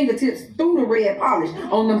your fingertips through the red polish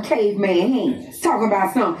on them caveman hands. Talk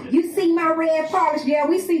about something. You see my red polish? Yeah,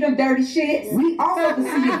 we see them dirty shits. We also can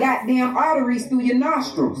see your goddamn arteries through your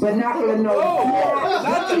nostrils, but not for the nose.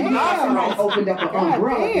 Somebody opened up an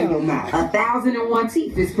umbrella in your mouth. 1,001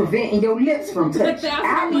 teeth is preventing your lips from touching.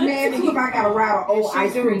 I'll be mad too if I gotta ride an old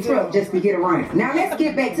ice cream truck just to get around. Now let's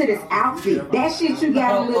get back to this outfit. That shit you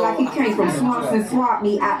got on look like it came from Swamps and Swap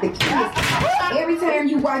Me out the kids. Every time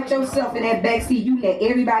you wipe yourself in that backseat, you let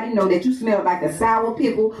everybody know that you smell like a sour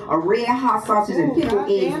pickle, a red hot sausage, and pickled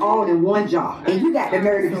eggs all in one jar. And you got the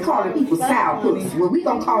nerve to be calling people sour puss. Well, we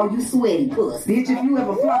gonna call you sweaty puss. Bitch, if you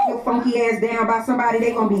ever flop your funky ass down by somebody,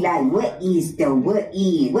 they gonna be like, what is this?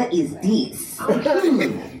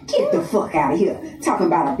 Get the fuck out of here. Talking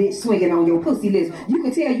about a bitch swinging on your pussy lips. You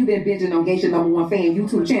can tell you been binging on Geisha #1 fan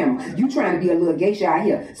YouTube channel. You trying to be a little geisha out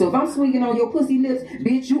here. So if I'm swinging on your pussy lips,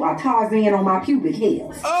 bitch, you are Tarzan on my pubic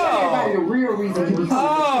hairs. Tell everybody the real reason you be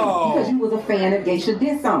coming because you was a fan of Geisha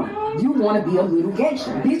Diss Song. You want to be a little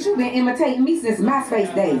geisha. Bitch, you been imitating me since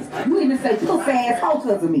MySpace days. You even say puss ass hoe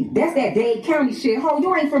because of me. That's that Dade County shit. Ho,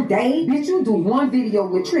 you ain't from Dade. Bitch, you do one video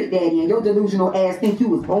with Trick Daddy and your delusional ass think you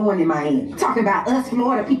was born in Miami. Talking about us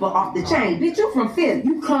Florida people off the chain. Bitch, you from Philly.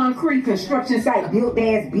 You concrete construction site built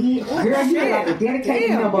ass bitch. Girl, you look like a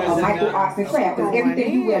dedicated member of Michael Arts and Craft because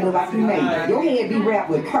everything you wear look like you made. Your head be wrapped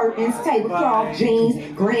with curtains, tablecloth, jeans,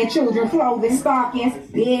 grandchildren clothing, stockings,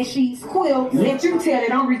 bed sheets, quilts. Let you tell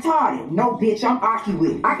it I'm retarded. No, bitch, I'm Aki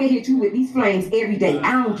with it. I can hit you with these flames every day.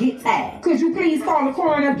 I don't get tired. Could you please call the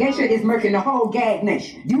coroner? Geisha is murking the whole gag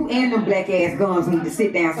nation. You and them black ass guns need to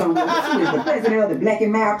sit down somewhere. Who is the president of the Black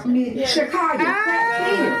and Mild Committee? Chicago.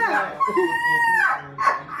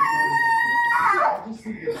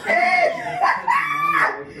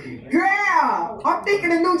 Girl, I'm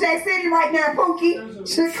thinking of New Jack City right now, Pookie.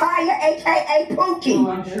 Khia, a.k.a. Pookie.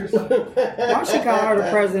 Why she call her the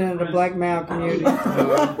president of the Black Male Community?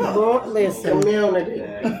 Lord, listen. Community.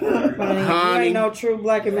 Honey, ain't no true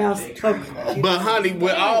black and male. But honey,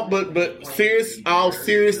 with all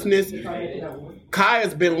seriousness,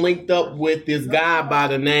 Khia's been linked up with this guy by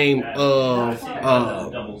the name of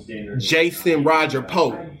Jason Roger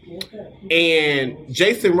Pope. And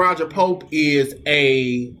Jason Roger Pope is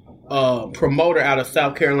a promoter out of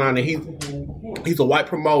South Carolina. He's a white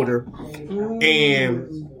promoter.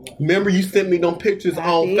 And remember you sent me them pictures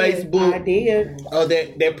on Facebook? I did. Of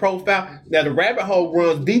that profile. Now the rabbit hole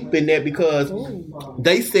runs deep in that because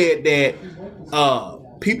they said that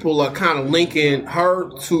people are kind of linking her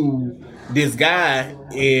to this guy,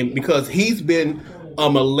 and because he's been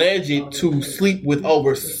alleged to sleep with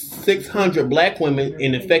over 600 black women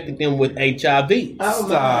and infected them with HIV.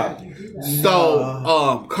 Stop.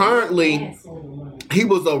 So currently he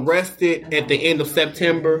was arrested at the end of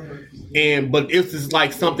September, but this is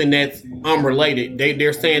like something that's unrelated.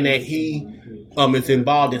 They're saying that he is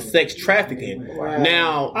involved in sex trafficking. Wow.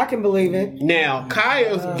 Now I can believe it. Now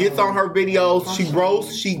Khia gets on her videos, she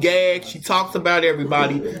roasts, she gags, she talks about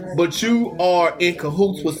everybody, but you are in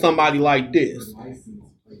cahoots with somebody like this.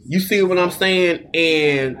 You see what I'm saying?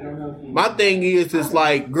 And my thing is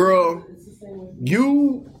like, girl,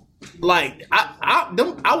 you like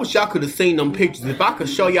I wish y'all could have seen them pictures. If I could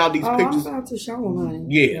show y'all these pictures, I'm about to show them, honey.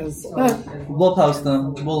 Yeah, we'll post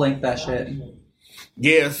them. We'll link that shit.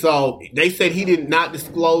 Yeah, so they said he did not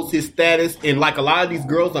disclose his status, and like a lot of these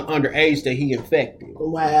girls are underage that he infected.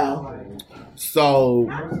 Wow. So,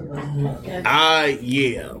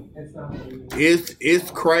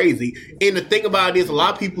 it's crazy. And the thing about it is, a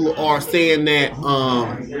lot of people are saying that,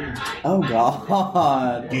 oh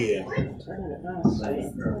God, yeah.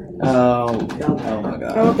 Oh my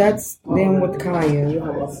God. Oh, that's them with Khia.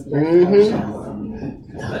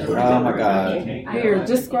 Oh my God. Here,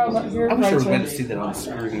 just scroll up here. I'm sure we're going to see that on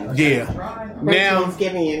screen. Yeah. Now it's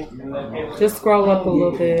giving you. Just scroll up a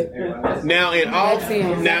little bit. Now, in all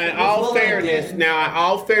fairness,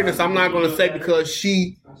 I'm not going to say because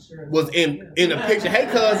she was in a picture. Hey,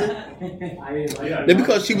 cousin. Now,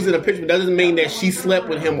 because she was in a picture, doesn't mean that she slept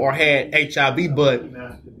with him or had HIV. But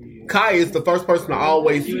Khia is the first person to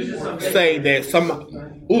always say that somebody.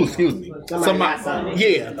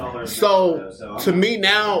 Yeah. So to me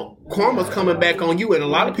now, karma's coming back on you, and a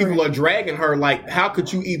lot of people are dragging her. Like, how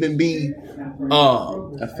could you even be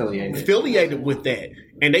affiliated with that?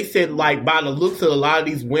 And they said, like, by the looks of a lot of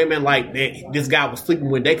these women, like that this guy was sleeping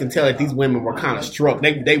with, they can tell that these women were kind of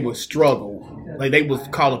struggling. They would struggle, like they was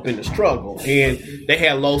caught up in the struggle, and they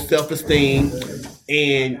had low self-esteem.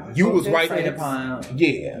 And you was right there.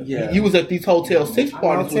 Yeah. You was at these Hotel 6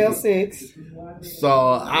 parties. Hotel 6.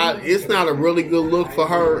 So it's not a really good look for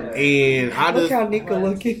her, and I just look how Nika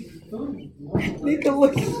looking. Nika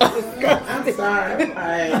looking disgusting. I'm sorry.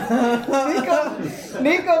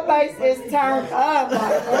 Nika face is turned up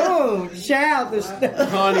like, oh, childish.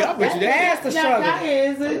 Honey, I bet you that's the struggle.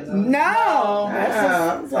 Is it? No,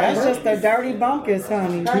 that's just the dirty bunkers,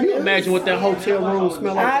 honey. Can you imagine what that hotel room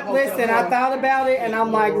smell like? Listen, I thought about it, and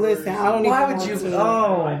I'm like, listen, I don't even want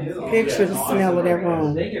to picture the smell of that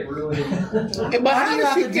room. But how did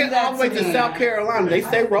she get all the way to South Carolina? They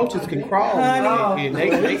say roaches can crawl. Honey, and they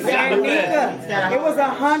it was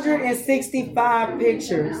 165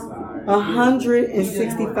 pictures.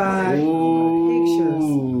 165 pictures.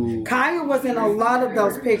 Khia was in a lot of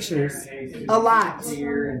those pictures. A lot.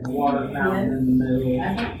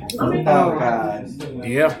 Oh God.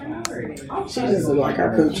 Yeah. She just looked like her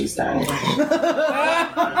coochie style.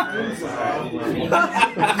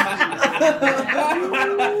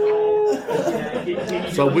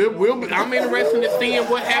 So I'm interested in seeing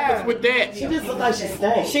what happens with that. She just looks like she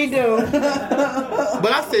stinks. She do.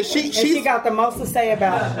 But I said she got the most to say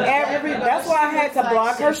about every. That's why I had to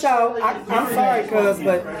block her show. I'm sorry,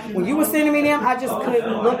 but when you were sending me them, I just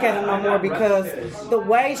couldn't look at them no more because the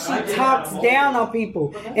way she talks down on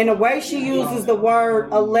people and the way she uses the word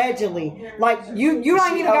allegedly, like you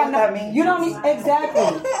don't even got no. You don't need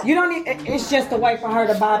exactly. You don't need. It's just a way for her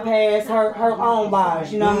to bypass her own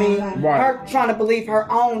lies. You know what I mean? Right. Her trying to believe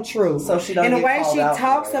her own truth. So she don't and the get way called she out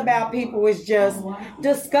talks about people is just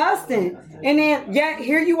disgusting. And then,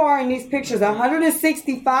 here you are in these pictures,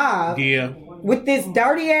 165. Yeah. With this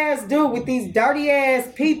dirty ass dude, with these dirty ass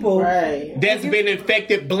people. Right. That's been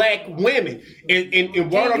infected black women.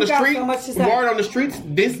 And word on the streets,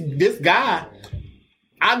 this guy,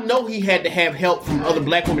 I know he had to have help from other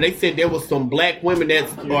black women. They said there was some black women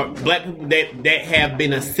black people that have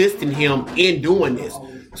been assisting him in doing this.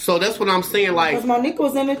 So that's what I'm saying. Like, because Monique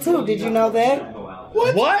was in it too. Did you know that?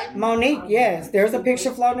 What? Monique, yes. There's a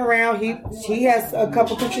picture floating around. He has a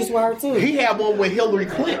couple pictures with her too. He had one with Hillary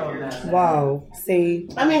Clinton. Wow. See.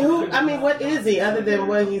 What is he other than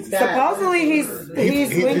what he's got? Supposedly he's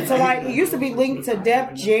linked to he used to be linked to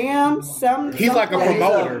Def Jam. He's like a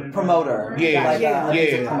promoter. Promoter.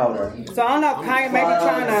 Yeah. Promoter. So I don't know if Khia may be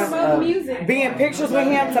trying to be in pictures with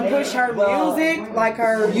him to push her music, like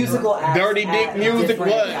her musical acts, dirty dick music.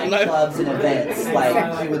 What? Clubs and events.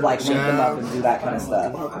 Like he would link them up and do that kind of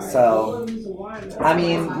stuff. So, I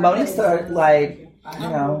mean, Monique's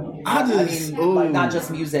not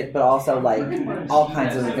just music, but also like all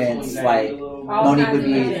kinds of events. Like Monique would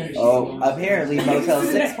be, apparently Motel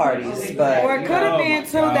 6 parties, but or it could have been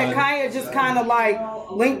too that Khia just kind of like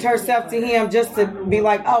linked herself to him just to be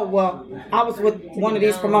like, oh well, I was with one of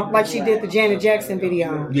these promoters, like she did the Janet Jackson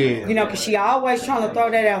video. Yeah, you know, because she always trying to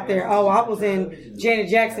throw that out there. Oh, I was in Janet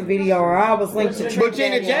Jackson video, or I was linked to. But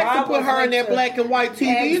Janet Jackson put her in that black and white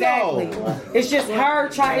TV. Exactly. It's just her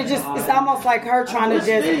trying. It's almost like her trying to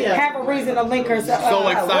just have a reason to link herself. So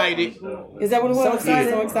excited. Is that what it was? So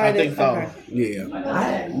excited. I think so. Okay. Yeah.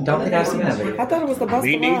 I don't think I've seen that video. I thought it was the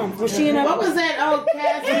Busta Rhymes. Was she in that? What was that old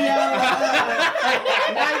Casio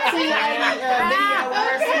 1980 video where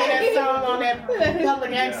her singing that song on that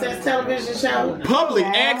public access television show? Public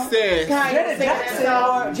access.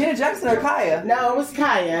 Janet Jackson or Khia? No, it was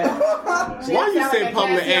Khia. Why you say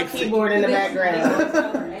public access? Keyboard in the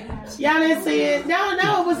background. Y'all didn't see it?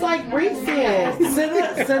 No, it was like recent.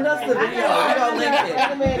 Send us the video. We're gonna link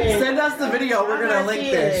it. Send us the video. We're gonna link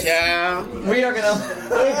this. Yeah. We are gonna.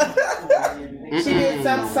 She did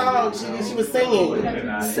some song. She was singing.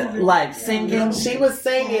 Like singing? She was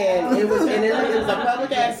singing. It was a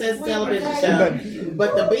public access television show.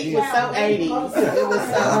 But the beat was so 80s. It was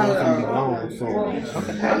so.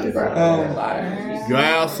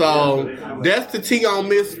 Yeah, so that's the tea on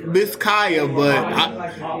Miss Khia, but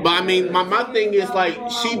I mean, my thing is like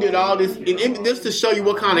she did all this, and just to show you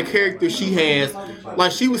what kind of character she has.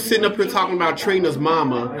 Like she was sitting up here talking about Trina's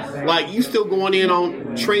mama. Like you still going in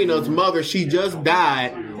on Trina's mother? She just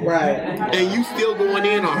died, right? And you still going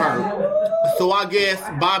in on her. So I guess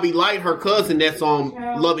Bobby Light, her cousin that's on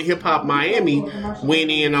Love and Hip Hop Miami,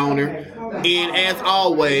 went in on her. And as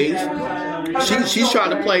always, she's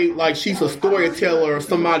trying to play like she's a storyteller or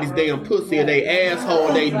somebody's damn pussy and they asshole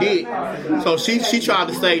and they dick. So she tried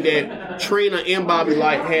to say that Trina and Bobby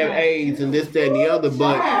Light have AIDS and this, that, and the other,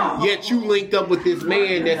 but yet you linked up with this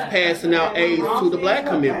man that's passing out AIDS to the black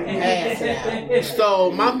community.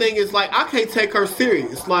 So my thing is like I can't take her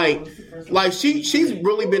serious. Like she's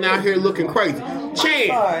really been out here looking crazy.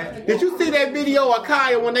 Chan, did you see that video of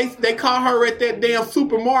Khia when they caught her at that damn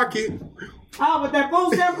supermarket? Oh, with that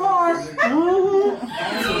food stamp card.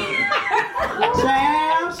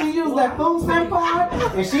 Child, she used that food stamp card,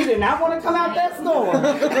 and she did not want to come out that store.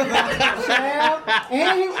 Child,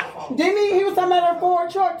 and he was talking about her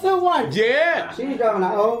Ford truck too, wasn't she? Yeah. She was driving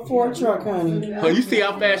an old Ford truck, honey. Oh, you see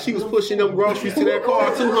how fast she was pushing them groceries to that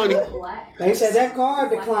car too, honey? They said that car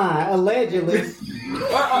declined, allegedly.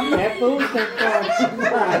 That food stamp card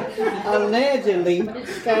declined, allegedly.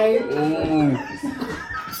 Okay.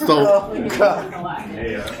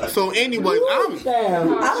 So anyway,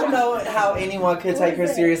 I don't know how anyone could take her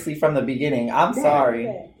seriously from the beginning. I'm sorry.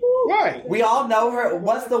 Right. We all know her.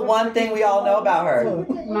 What's the one thing we all know about her?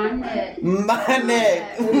 My neck. My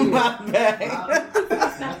neck. My neck.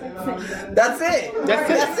 That's it.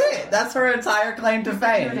 That's it. That's her entire claim to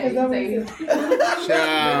fame.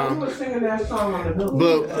 Child.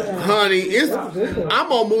 But honey, I'm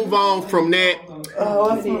gonna move on from that.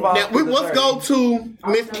 Let's move on. Now, let's go to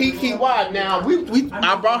Miss KekeWyatt. Now,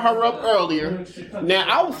 I brought her up earlier. Now,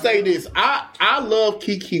 I will say this: I love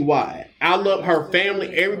KekeWyatt. I love her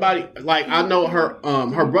family. Everybody, like I know her.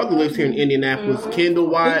 Her brother lives here in Indianapolis. Kendall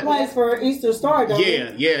Wyatt. He plays for Easter Star, don't he?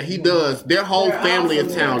 Yeah, he does. Their whole family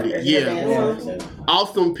is talented. Yeah,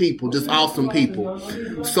 awesome people, just awesome people.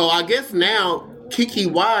 So I guess now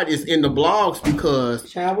KekeWyatt is in the blogs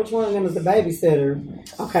because. Child, which one of them is the babysitter?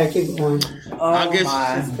 Okay, keep it going. I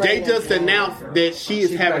guess they just announced that she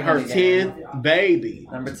is having her 10th baby.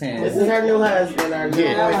 Number 10. This is her new husband. I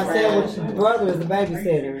said which brother is the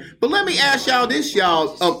babysitter. But let me ask y'all this,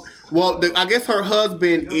 y'all. I guess her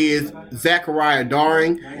husband is Zachariah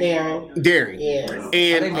Darring. Darring. Yes.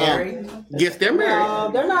 And are they married? Yes, they're married. No,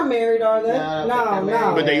 they're not married, are they?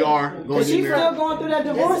 No. But they are going to be she's married. still going through that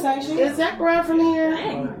divorce, ain't she? Is Zachariah from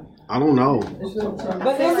here? I don't know.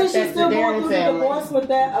 But isn't she still going through the divorce with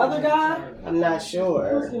that other guy? I'm not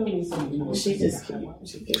sure. She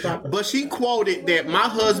But she quoted that my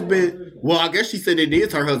husband, well, I guess she said it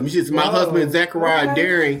is her husband. She said, my husband, Zachariah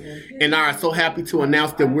Darring, and I are so happy to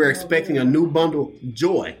announce that we're expecting a new bundle of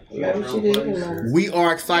joy. We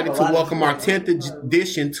are excited to welcome our 10th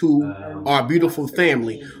addition to our beautiful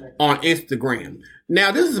family on Instagram.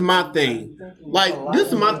 Now, this is my thing. Like,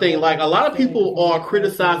 a lot of people are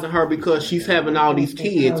criticizing her because she's having all these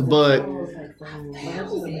kids, but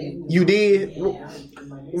you did.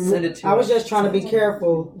 I was just trying to be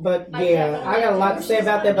careful, but yeah, I got a lot to say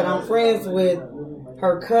about that, but I'm friends with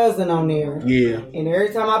her cousin on there. Yeah. And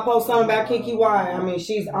every time I post something about KekeWyatt, I mean,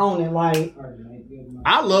 she's on it. Like,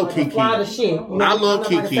 I love Keke. Fly the shit. You know, I love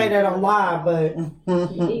Keke. I say that on live, but I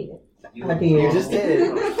did. You just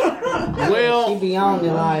did. Well, she be on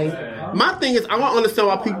it like. My thing is, I don't understand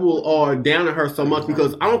why people are down on her so much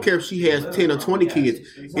because I don't care if she has 10 or 20 kids.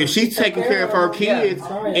 If she's taking care of her kids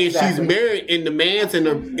and she's married and the man's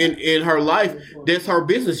in her life, that's her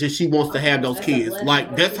business if she wants to have those kids.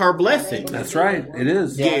 Like, that's her blessing. That's right. It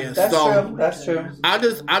is. Yeah, that's true. That's true. I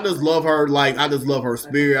just love her. Like, I just love her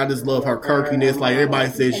spirit. I just love her quirkiness. Like, everybody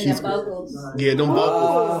says she's. Yeah, them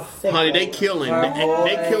vocals. Honey, they killing.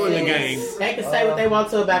 They killing the game. They can say what they want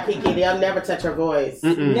to about Keke Keke. They'll never touch her voice.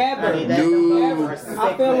 Never. I mean, never.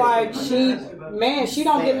 I feel like she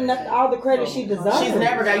don't get all the credit she deserves. She's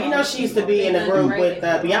never got. You know, she used to be in a group with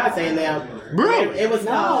Beyonce and them. Really? It was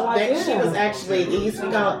called. She was actually. It used to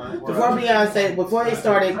be called before Beyonce. Before they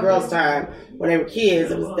started Girls Time, when they were kids,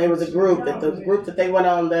 there was a group that they went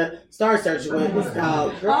on the Star Search with was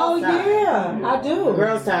called Girls Time. Yeah, I do.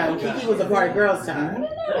 Girls Time. Keke was a part of Girls Time.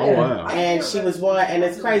 Oh wow! And she was one, and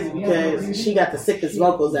it's crazy because she got the sickest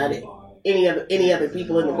vocals out of any other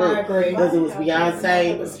people in the group. I agree. Because it was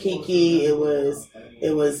Beyonce, it was Keke, it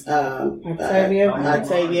was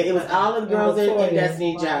Octavia. It was all of the girls in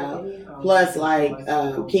Destiny's Child, plus like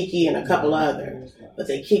Keke and a couple others. But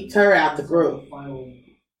they kicked her out the group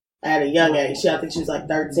at a young age. I think she was like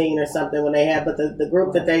 13 or something when they had. But the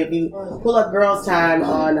group that if you pull up Girls Time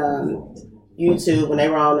on YouTube when they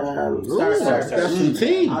were on Star Search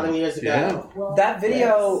all them years ago. Yeah. That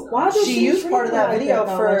video, she used part of that video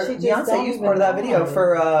for Beyonce used part of that video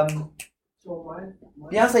for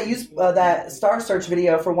Beyonce used that Star Search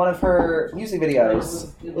video for one of her music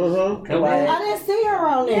videos. I didn't see her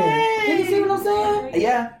on there. Can you see what I'm saying?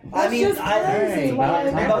 Yeah, I mean,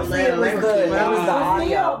 mostly it was the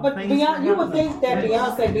audio. But Beyonce, you would think that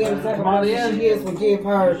Beyonce being the type of person she is would give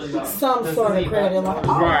her some sort of credit.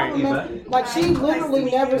 Like she literally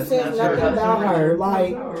never said nothing about her.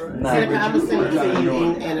 Like, I'm gonna send it to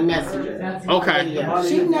you in a messenger. Okay.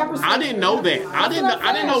 She never. I didn't know that. I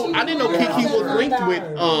didn't know Keke was linked with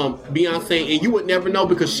Beyonce, and you would never know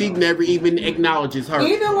because she never even acknowledges her.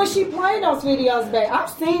 Even when she played those videos back, I've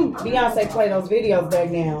seen Beyonce play those videos back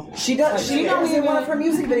now. She does. She don't even one of her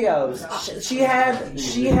music videos. She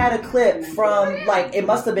had a clip from like it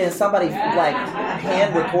must have been somebody like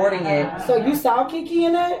hand recording it. So you saw Keke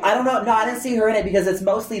in it? I don't know. No, I didn't see her in it because it's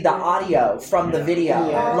mostly the audio from the video.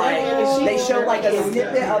 Yeah. Like they show like a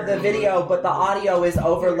snippet of the video, but the audio is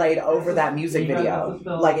overlaid over that music video.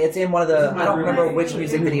 Like it's in one of the. I don't remember which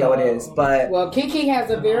music video it is, but Keke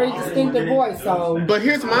has a very distinctive voice. So, but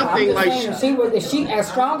here's my thing: like if she as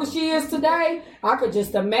strong as she is today, I could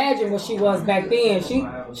just imagine what she was back then. She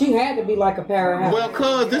had to be like a powerhouse. Well,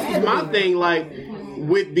 cause this is my thing. Like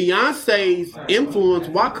with Beyonce's influence,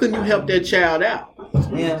 why couldn't you help that child out?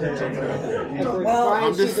 Yeah. Well,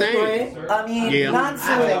 I'm just saying. I mean, not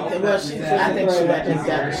so. I think she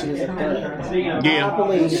represented she was a threat. Yeah. I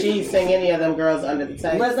believe she'd sing any of them girls under the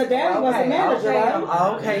table. Leslie Daddy was a manager.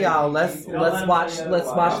 Okay, y'all. Let's watch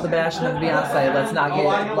the bashing of Beyonce. Let's not get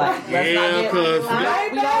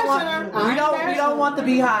we don't want the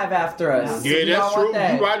Beehive after us. Yeah, that's true.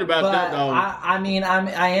 You're right about that, though.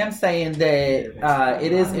 I am saying that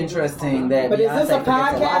it is interesting that. But is this a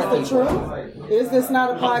podcast of truth? Is this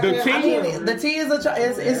not a podcast? The tea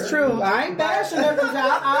is true. I ain't bashing her because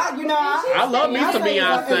I love me some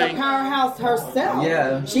Beyonce. Is a powerhouse herself.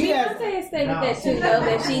 Yeah, Beyonce has stated that too, though,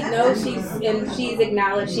 that she knows she's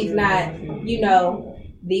acknowledged she's not,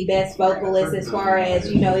 the best vocalist as far as,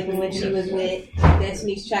 even when she was with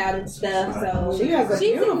Destiny's Child and stuff. So she's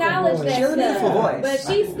acknowledged that stuff. But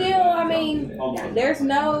she's still, there's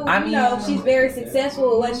no, she's very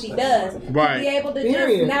successful at what she does. Right. To be able to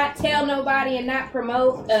just not tell nobody and not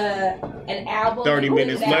promote an album. 30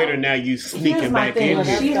 minutes later, now you sneaking back in.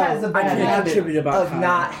 She has a bad habit of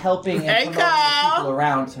not helping and promoting the people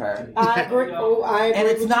around her. I agree. And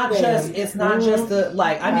it's not just the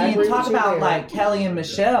talk about like Kelly and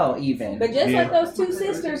Michelle even. But just like those two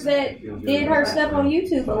sisters that did her stuff on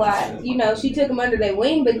YouTube a lot, she took them under their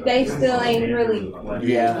wing, but they still ain't really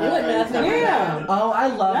doing nothing. Yeah. Oh, I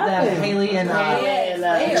love that Haley and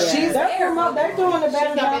they're doing the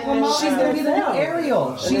better job promoting. She's gonna be the new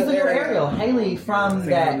Ariel. She's the new Ariel. Haley from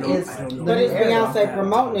that is. But is Beyonce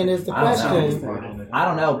promoting it? Is the question. I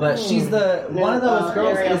don't know, but she's one of those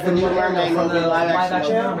girls is the new mermaid from the live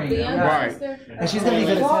action mermaid. Right. And she's gonna be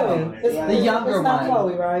good as hell. The younger one.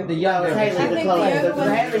 Chloe, right? The younger.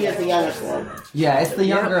 Haley is the youngest one. Yeah, it's the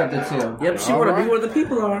younger of the two. Yep, she want to be where the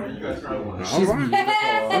people are. And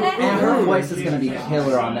her voice is gonna be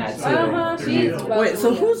killer on that too. Wait,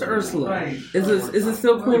 so who's Ursula? Is it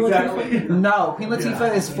still Queen Latifah? No, Queen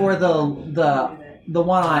Latifah is for the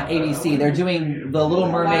one on ABC. They're doing the Little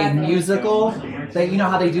Mermaid musical. They,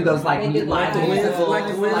 how they do those like live musicals. Like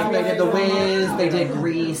they did The Wiz. They did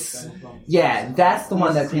Grease. Yeah, that's the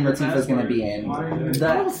one that Queen Latifah is going to be in. I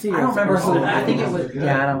don't remember who. I think it was.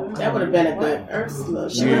 Yeah, that would have been a good Ursula.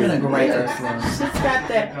 She would have been a great Ursula. She's got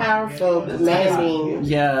that powerful commanding.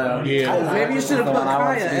 Yeah. Maybe you should have put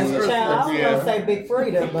Khia as Ursula. I was going to say Big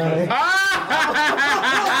Frida, but.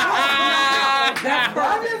 Shut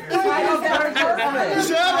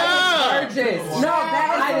up. Burgess. No,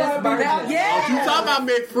 that is Burgess. Yeah. You talking about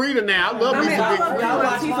Big Frida now? I love me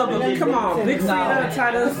some Big Frida. Come on, Big Frida,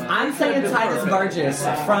 Titus. I'm saying Titus Burgess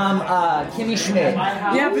from Kimmy Schmidt.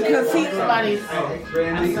 Yeah, because he.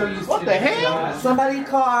 What the hell? Somebody's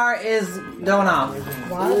car is going off.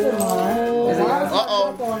 Why is it on?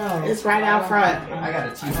 Uh-oh. It's right out front. I got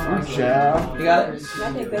a T-shirt. Child. You got it?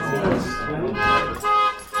 I think that's it.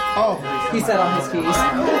 Oh, he said on his keys.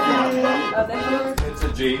 Oh, that's yours? It's a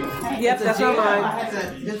G. Yep, that's not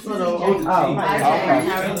mine. This little. Oh, How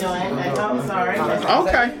are you doing? Oh, sorry.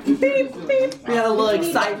 okay. Beep, beep. We had a little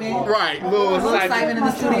excitement. Right, little excitement in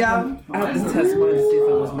the studio. I have to test mine to see if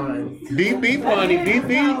it was mine. Beep, beep, honey. Beep,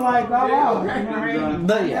 beep. But yeah.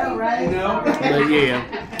 But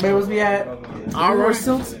yeah. Where was we at? All right.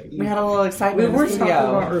 We had a little excitement in We were the talking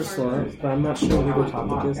studio. about Ursula, but I'm not sure what the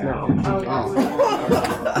topic is now.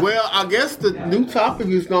 Well, I guess the new topic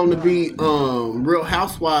is going to be Real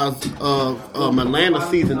Housewives of Atlanta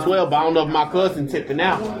season 12. But I don't know if my cousin tipping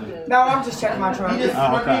out. No, I'm just checking my trunk.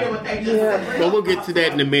 Okay. Well, we'll get to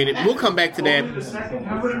that in a minute. We'll come back to that.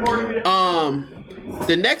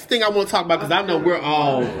 The next thing I want to talk about, because I know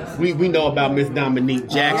we know about Miss Dominique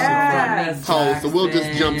Jackson from Pose, so we'll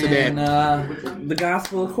just jump to that. The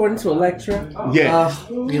Gospel According to Electra. Yeah.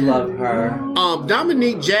 We love her.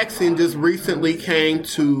 Dominique Jackson just recently came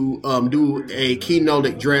to do a keynote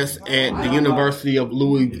address at the University of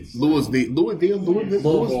Louisville.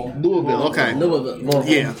 Okay. Louisville.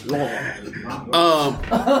 Yeah.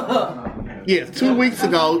 Yeah, 2 weeks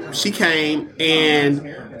ago she came, and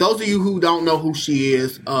those of you who don't know who she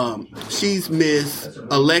is, she's Miss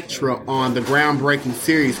Electra on the groundbreaking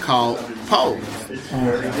series called Pose.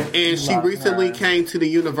 And she recently came to the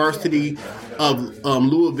University of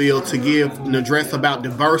Louisville to give an address about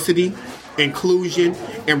diversity, inclusion,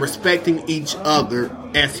 and respecting each other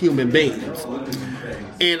as human beings.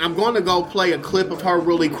 And I'm going to go play a clip of her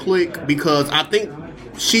really quick because I think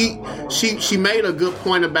she made a good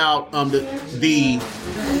point about the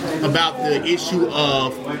issue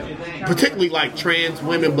of particularly like trans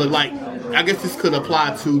women, but like I guess this could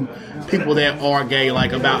apply to people that are gay,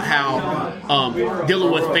 like about how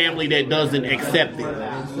dealing with family that doesn't accept it.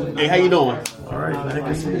 Hey, how you doing? All right,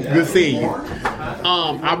 good seeing you.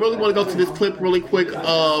 I really want to go to this clip really quick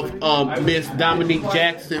of Miss Dominique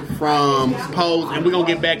Jackson from Pose, and we're gonna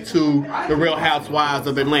get back to the Real Housewives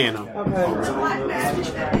of Atlanta.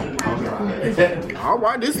 All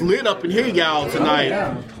right, this lit up in here, y'all, tonight.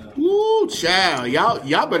 Woo, child.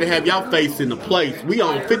 Y'all better have y'all face in the place. We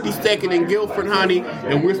on 52nd and Guilford, honey,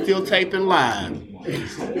 and we're still taping live.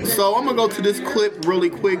 So I'm going to go to this clip really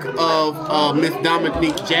quick of Miss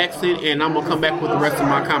Dominique Jackson, and I'm going to come back with the rest of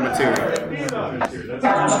my commentary. We're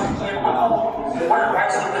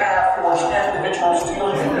actually have forced individuals to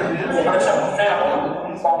accept the family.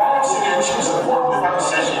 My mom said she was supportive of my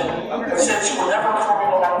decision, said she would never throw me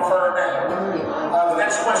on my preferred name. The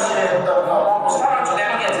next question, along those lines, we're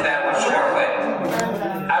going to get to that one shortly.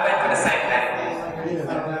 I went for the same thing.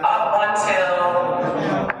 Up until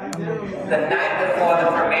the night before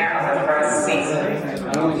the premiere of the first season,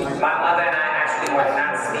 my mother and I actually were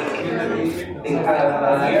not speaking because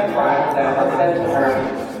a year prior to that, I said to her,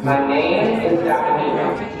 my name is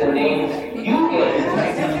Dominique, the name you gave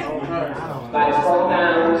me. My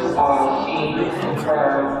pronouns are she, her,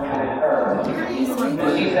 and her.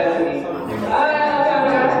 And she said to me,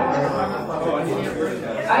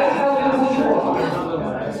 I tell you who you are.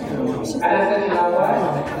 And I said, you know what?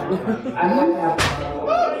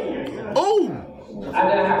 I'm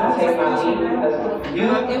going to have to take my leave because you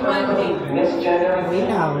currently misgendering me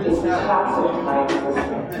is toxic.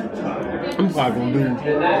 I'm probably going to do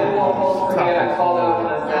the night before post premiere, I called up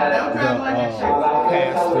and I said,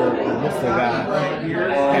 pastor, what's the guy?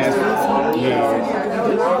 Pastor,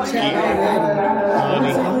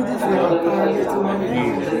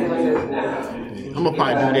 I'm gonna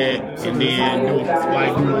probably do that and then do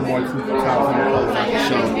like do one more 2 times on the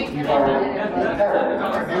show.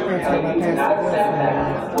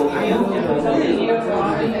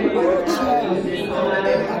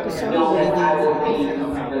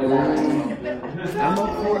 I'm up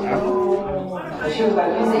for it. She was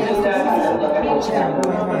like,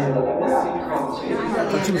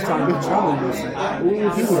 But you was talking to Charlie Wilson.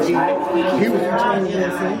 He was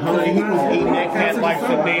eating that cat like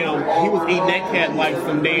some damn. He was eating that cat like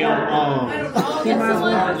some damn.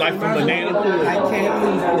 Like some banana pudding. I can't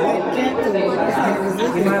eat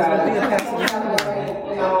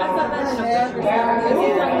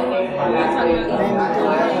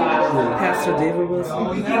Pastor David Wilson?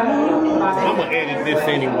 I'm gonna edit this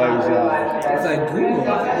anyways, y'all. It's like Google.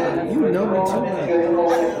 You know me too well.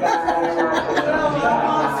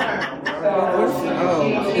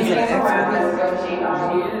 Oh, is it an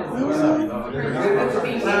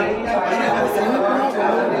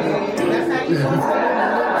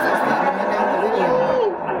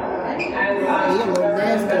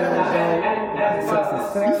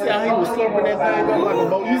You see how he was slurping that thing up like a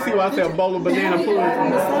bowl? You see why I said a bowl of banana pudding?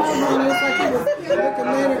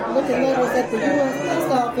 Looking letters at the U.S.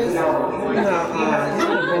 Post Office.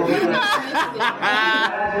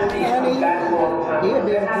 Honey, he'll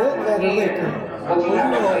be a good letter licker. We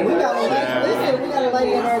got a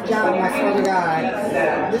lady at our job, I swear to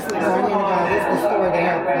God. This is the story that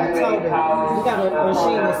happened. I told her. We got a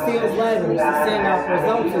machine that seals letters to send out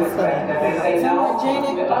results and stuff. So I'm like,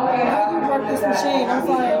 Janet, how do you work this machine? I was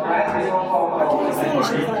like, I can't see it.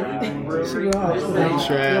 She's like, you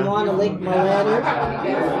want to lick my letter?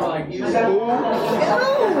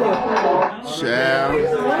 Child.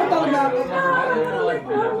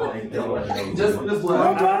 Just I don't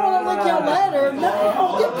want to lick your letter.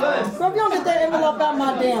 No, if you don't get that envelope out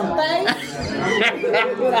my damn face.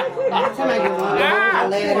 Somebody get my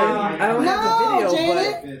letter. I don't have the video,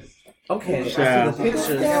 Janet. Okay, Child. I see the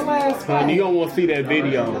pictures. Honey, you don't want to see that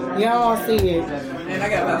video. You don't want to see it. And I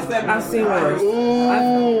got about 7. I've seen worse.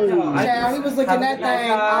 Child, he was looking at that thing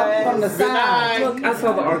out from the side. Look, I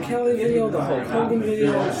saw the R. Kelly video, the Hulk Hogan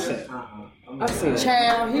video. Shit. I've seen it.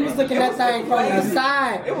 Child, he was looking at that thing from the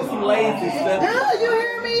side. It was some lazy stuff. No, you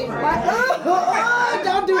hear me? Like,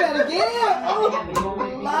 don't do that again.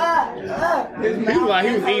 He was like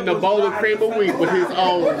he was eating a bowl of cream of wheat with his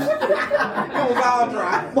own. It was all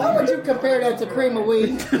dry. Why would you compare that to cream of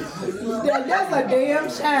wheat? That's a damn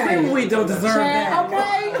shame. Cream of wheat don't deserve that.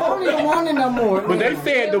 Okay, I don't even want it no more. But they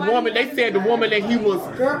said the woman that he was,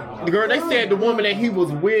 they said the woman that he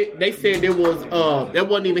was with, they said it was, that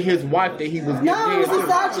wasn't even his wife that he was with. No, it was a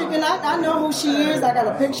side chick, and I know who she is. I got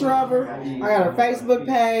a picture of her. I got her Facebook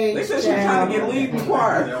page. They said she was trying to get lead in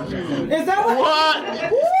choir. Is that what?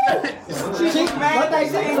 What they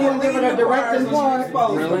said, someone giving her directing part.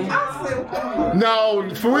 Really? No,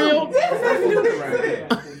 for real?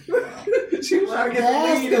 She was trying to get the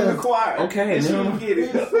lead in the choir. Okay, and she didn't get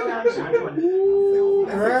it.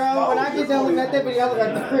 Girl, when I get done looking at that video, I look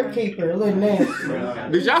like the crypt keeper. Look nasty.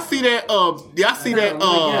 Did y'all see that?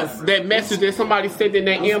 That message that somebody sent in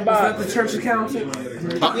that inbox? Was that the church accountant?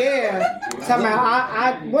 Yeah. Talking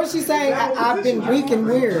about, what'd she say? I've been weak and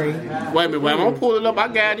weary. Wait a minute, I'm gonna pull it up. I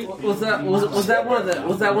got it. Was that one of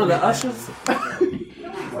the ushers?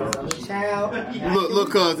 Child. Look,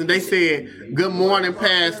 cousin. They said, "Good morning,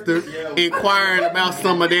 Pastor. Inquiring about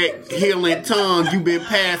some of that healing tongues you've been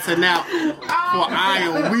passing out. For I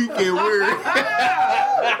am weak and weary."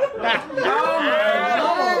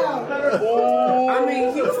 I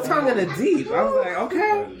mean, he was tongue in the deep. I was like,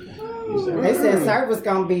 okay. They said service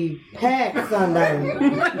gonna be packed Sunday.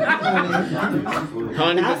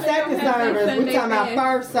 Honey, not second service. We talking about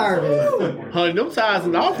first service. Honey, them tithes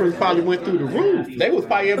and offerings probably went through the roof. They was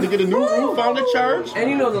probably able to get a new roof on the church. And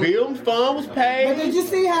you know, the building fund was paid. But did you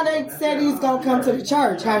see how they said he's gonna come to the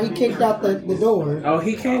church? How he kicked out the door? Oh,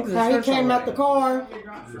 he came to the church. How he came out the car?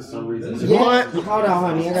 For some reason. What? Hold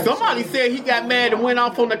on, honey. Somebody said he got mad and went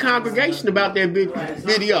off on the congregation about that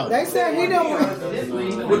video. They said he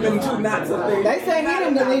didn't. With them two knots up there. They say he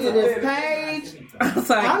done deleted his page. I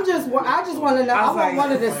just want to know. I want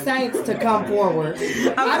one of the saints to come forward.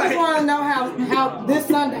 I just want to know how this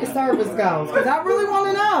Sunday service goes because I really want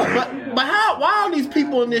to know. But why are these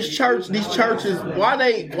people in this church? These churches? Why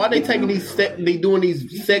they taking they doing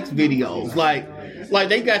these sex videos? Like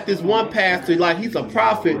they got this one pastor, like he's a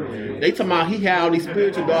prophet. They talking about he had all these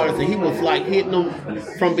spiritual daughters and he was like hitting them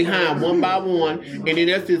from behind one by one. And then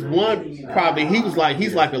there's this one prophet, he's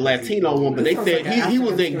like a Latino one, but they said he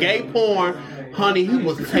was in gay porn. Honey, he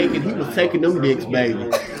was taking them dicks, baby.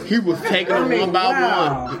 He was taking them one by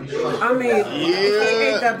one. I mean, he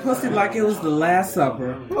ate that pussy like it was the Last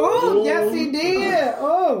Supper. Oh, yes, he did.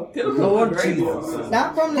 Oh, Lord Jesus.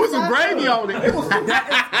 Not from the put some gravy on it.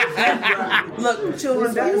 Look,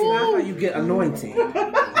 children, that is not how you get anointing.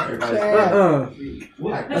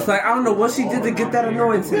 It's like, I don't know what she did to get that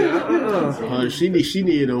anointing. Honey, she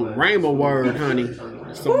needed a rhema word, honey.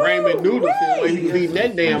 Some ramen noodles the way he was eating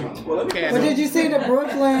that damn cat. But did you see the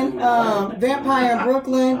Brooklyn vampire in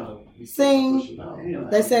Brooklyn scene?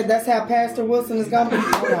 They said that's how Pastor Wilson is gonna be.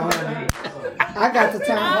 Hold on. I got the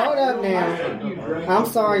time. Hold up now. I'm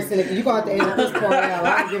sorry, Seneca. You're gonna have to edit this part out.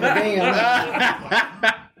 I don't give a damn.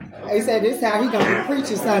 They said this is how he gonna be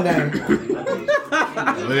preaching Sunday.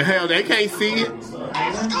 Well, hell, they can't see it.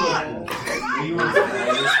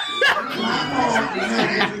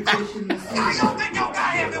 don't think your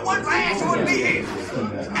guy had the one last would be here.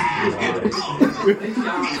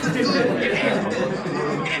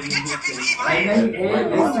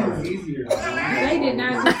 They did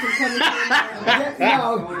not just come No,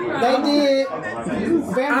 they did.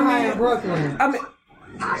 Vampire in Brooklyn. I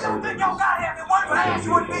don't think your guy had the one last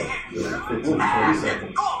would be here.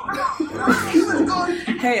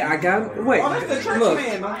 Hey, I got wait. Look,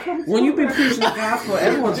 when you be preaching the gospel,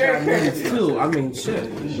 everyone's got needs too. I mean, shit.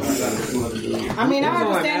 I mean, I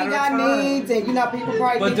understand you got needs, and people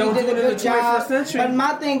probably think you did a good job. But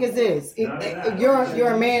my thing is this: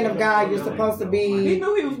 you're a man of God. You're supposed to be,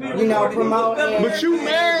 promoting. But you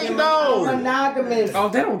married though. Monogamous. Oh,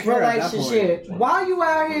 they don't care relationship. Why you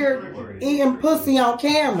out here eating pussy on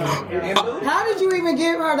camera? How did you even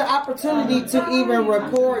give her the opportunity to even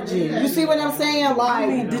record you? You see what I'm saying? Like, I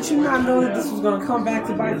mean, did you not know that this was going to come back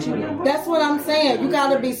to bite you? That's what I'm saying. You got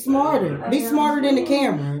to be smarter. Be smarter than the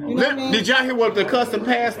camera. You know what I mean? Did y'all hear what the custom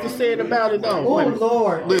pastor said about it though? Oh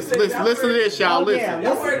Lord! Listen to this, y'all. Listen.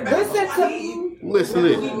 Listen to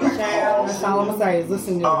this. That's all I'm gonna say is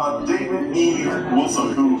listen to David E.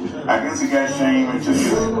 Wilson, who I guess he got shamed and took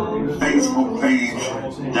his Facebook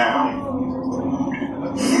page down.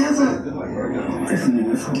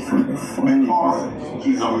 Because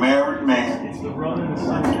he's a married man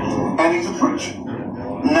and he's a preacher.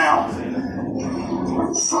 Now,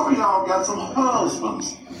 some of y'all got some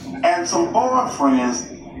husbands and some boyfriends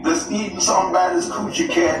that's eating somebody's coochie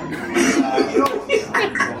cat.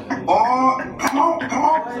 Or come on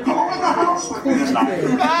in the house with me tonight.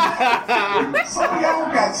 Some of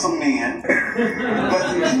y'all got some men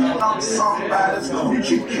that's eating up somebody's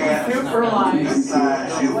coochie cat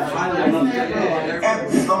inside you.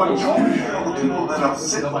 And the majority of the people that have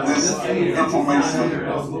sent this information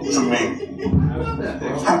to me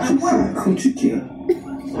have two women. Coochie cat.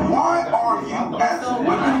 Why are you as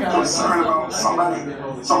women concerned about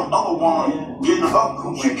some other woman getting her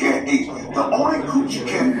coochie cat ate? The only coochie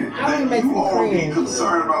cat that you all be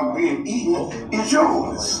concerned about being eaten is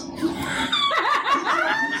yours.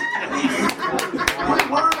 We're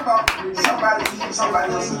worried about somebody eating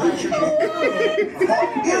somebody else's coochie cat. Or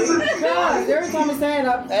is it God, every time I say it,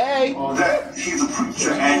 that he's a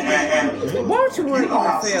preacher and why don't you want to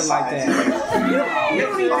say it like that? You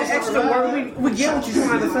don't need the extra word. We get what you're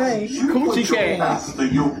trying to say. Coochie cat. Pastor,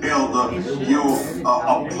 your elder, your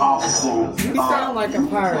apostle. He sound like a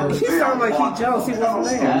pirate. He sound like he jealous. He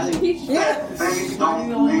wasn't there.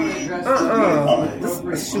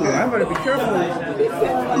 Shoot, I better be careful.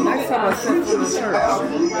 Next time I send to the church.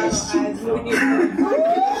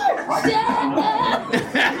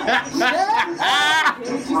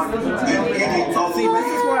 See, this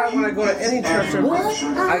is why I want to go to any church service.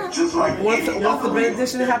 Once the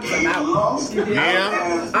benediction happens, I'm out.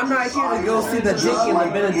 Yeah. I'm not here to go see the dick in the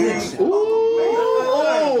benediction.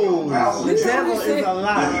 The devil is a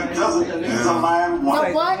lie.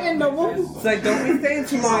 What in the womb? It's like, don't be staying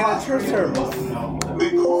too long at a church service. I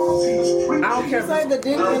don't care if it's the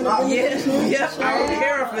dick in the benediction. Yes, I don't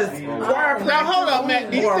care if it's now hold up, Matt.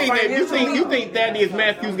 Do you think Thaddeus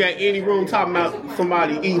Matthews got any room talking about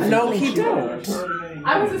somebody eating? No, he don't.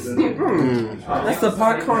 I was a stupid. That's the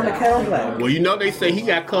popcorn the kettle black. Well, they say he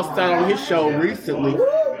got cussed out on his show recently.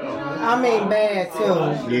 I mean, bad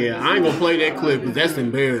too. Yeah, I ain't gonna play that clip because that's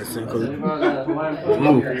embarrassing.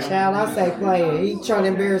 Child, I say play it. He trying to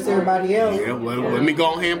embarrass everybody else. Yeah, well, let me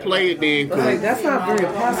go ahead and play it then. Like, that's not very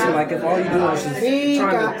passive. Like, if all you do is just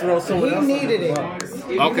trying to throw someone else. He needed it. Okay.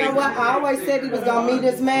 You know what? I always said he was gonna meet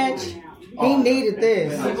this match. He needed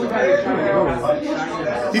this.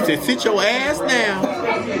 He said, "Sit your ass down."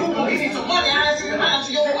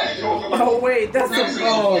 Oh wait, that's a.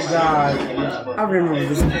 Oh God, I remember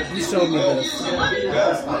this. You showed me this.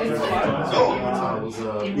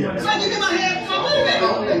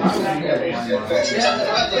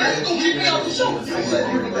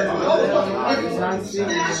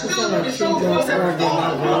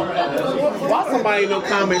 Why somebody in the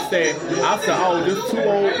comments said, I said, "Oh, this two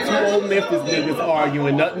old Memphis niggas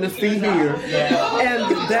arguing, nothing to see here,"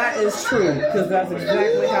 and that is true because that's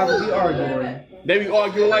exactly how we be arguing. They be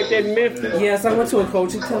arguing like that in Memphis? Yes, I went to a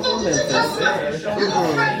coaching temple in Memphis.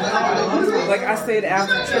 Like, I stayed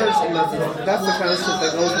after church, and that's the kind of shit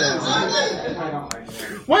that goes down.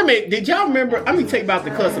 Wait a minute, did y'all remember? Let me tell you about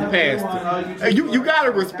the cussing pastor. You got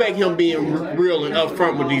to respect him being real and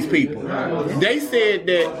upfront with these people. They said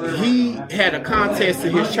that he had a contest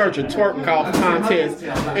in his church, a twerk off contest.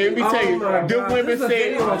 And let me tell you, the women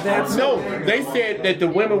said, no, they said that the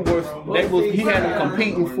women he had them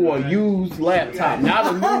competing for a used laptop,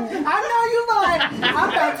 not a new. I know you like, I'm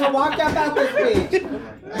about to walk up out this bitch.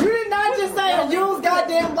 You did not just say a used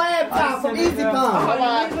goddamn laptop from Easy Pump.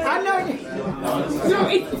 I know you. I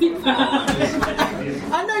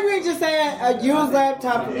know you ain't just saying a used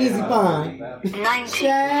laptop from Easy Pump.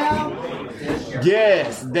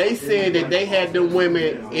 Yes, they said that they had the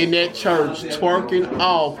women in that church twerking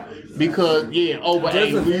off because over a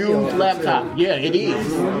used laptop. Yeah, it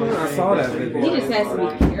is. I saw that video. He just has to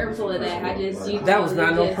be careful of that. That was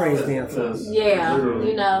not no praise dancer. Yeah,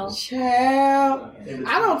 you know. Child,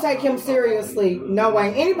 I don't take him seriously. No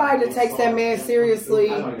way. Anybody that takes that man seriously,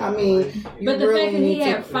 I mean, but the fact that he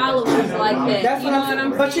had followers like that, that's you know what I'm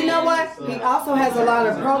saying? But you know what? He also has a lot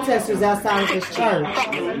of protesters outside of his church.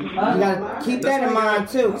 You gotta keep that in mind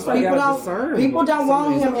too. People don't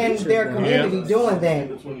want him in their community doing that,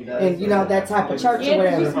 and you know that type of church or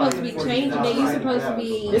whatever. You're supposed to be changing it. You're supposed to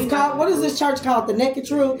be. It's called. What is this church called? The Naked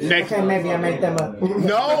Truth. Okay, maybe I make them up.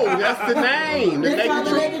 No, that's the name. It's called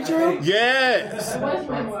the Naked Truth. Yes.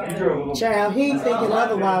 Child, he ain't thinking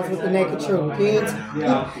otherwise with the Naked Truth. He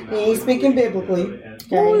ain't speaking biblically.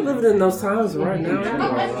 Well, we living in those times right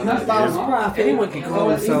now. False prophet. Anyone can call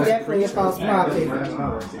himself. He's definitely a false prophet.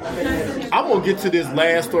 I'm gonna get to this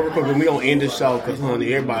last story because we gonna end the show because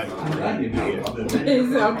honey, everybody.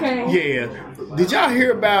 It's okay. Yeah. Did y'all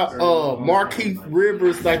hear about Markeith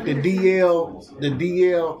Rivers, like the DL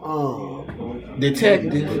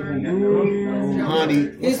detective? Honey,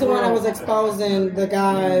 he's the one that was exposing the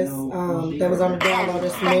guys that was on the download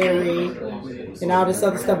that's married and all this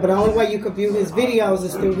other stuff. But the only way you could view his videos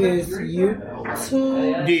is through his YouTube.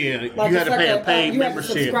 Yeah, like you had to pay a paid you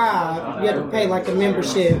membership. You had to pay like a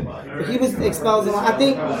membership. But he was exposing. I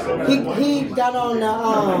think he got on the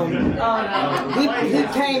he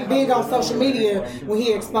came big on social media when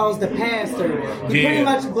he exposed the pastor. He pretty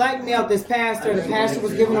much blackmailed this pastor. The pastor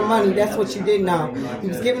was giving him money. That's what you didn't know. He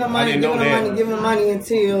was giving him money, giving him money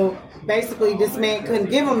until basically this man couldn't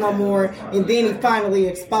give him no more, and then he finally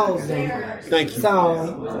exposed him. Thank you.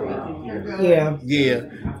 So, yeah. Yeah.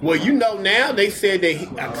 Well, you know, now they said that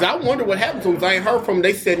because I wonder what happened to him. I ain't heard from him.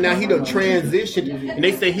 They said now he done transitioned, and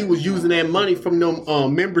they said he was using that money from them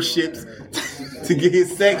memberships to get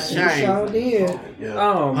his sex He changed. sure did.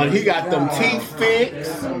 He got them teeth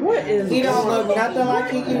fixed. What is? He don't look nothing like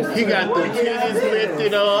he used to. He got the titties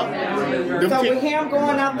lifted up. So with him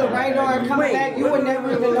going out the radar and coming back, you would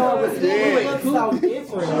never even know it was him. He looks so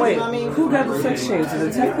different. Wait, You know what I mean? who got the sex change? The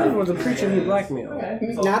detective or the preacher he blackmailed?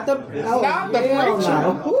 Not the preacher.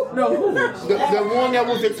 No, who? The one that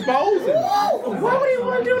was exposing. Why would he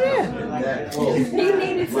want to do that? He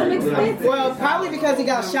needed some expenses. Well, probably because he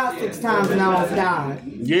got shot 6 times and almost died.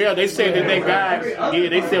 Yeah, they said that they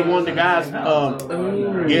said one of the guys,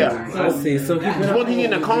 Let's see, so wasn't he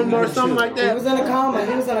in a coma or something like that? He was in a coma.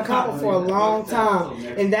 He was in a coma for a long time.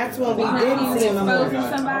 And that's when we didn't see him no more.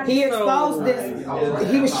 He exposed this.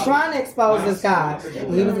 He was trying to expose this guy.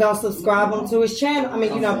 He was going to subscribe him to his channel. I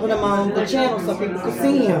mean, put him on the channel so people could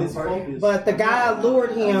see him. But the guy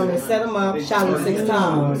lured him and set him up, shot him 6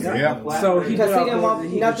 times. Yeah. So because he didn't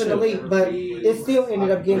want nothing to leak. But it still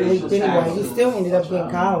ended up getting leaked anyway. He still ended up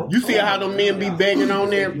getting caught. You see how them men be begging on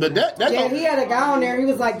there? But he had a guy on there. He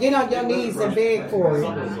was like, get on your knees and beg for it.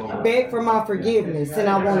 Beg for my forgiveness and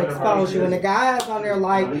I won't expose you. And the guy's on there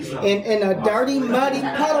like in a dirty, muddy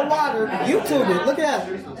puddle of water. YouTube it. Look at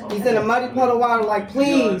that. He's in a muddy puddle of water like,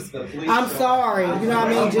 please, I'm sorry. You know what I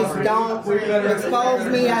mean? Just don't expose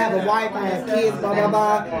me. I have a wife. I have kids, blah, blah,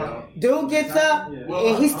 blah. Dude gets up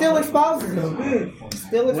and he still exposes him.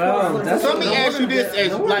 Still exposes him. So let me ask you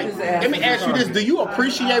this. Do you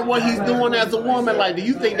appreciate what he's doing as a woman? Like, do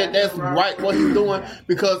you think that that's right what he's doing?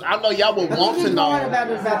 Because I know y'all would want to know. Going about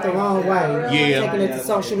it about the wrong way. Yeah. Taking it to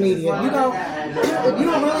social media. If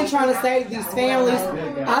you're really trying to save these families,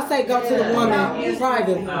 I say go to the woman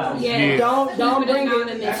privately. Yeah. Don't bring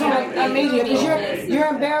it to the media because you're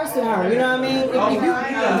embarrassing her. You know what I mean? If you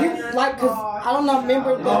like, because I don't know,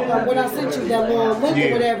 remember when I sent you that little link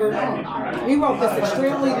or whatever, he wrote this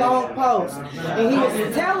extremely long post. And he was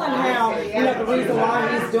telling how, the reason why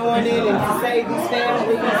he's doing it and to save these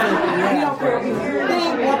families. And he don't care if you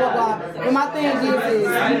think, blah, blah, blah. But my thing is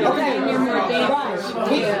okay,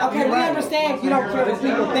 right. We understand you don't care what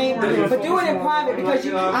people think, but do it in private because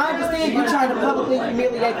I understand you're trying to publicly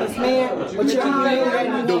humiliate this man, but you're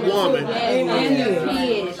humiliating the woman.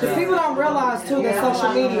 Because people don't realize too that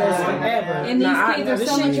social media is forever. And these kids are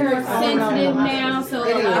so much more sensitive now, so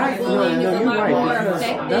bullying is a lot more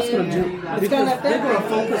effective. That's going to do because they're going to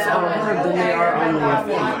focus on her than they are on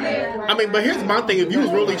their phone. I mean, but here's my thing: if you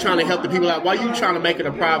was really trying to help the people out, why are you trying to make it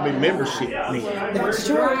a private membership? That's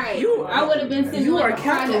true. Right. I would have been sending like a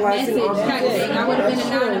private message type thing. I would have been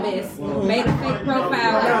anonymous, made a fake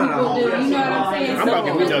profile like people do. You know what I'm saying? I'm about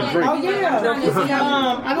to get a drink. Oh yeah.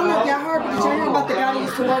 I don't know if y'all heard, but did you hear about the guy who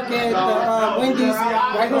used to work at the Wendy's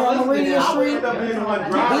right here on Meridian Street? He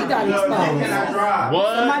got exposed.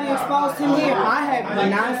 What? Somebody exposed him here. I have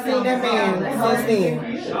not seen that man since then.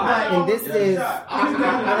 And this is, I don't know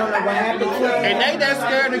what happened to him. And they that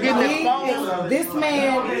scared to get exposed. This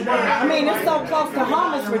man, I mean, it's so close to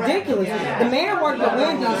home, it's ridiculous. The man worked at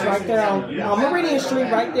Wendy's right there on Meridian Street,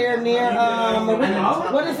 right there near Meridian.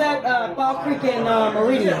 What is that? Fall Creek and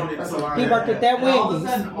Meridian. He worked at that Wendy's.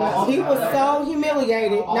 He was so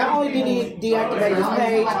humiliated. Not only did he deactivate his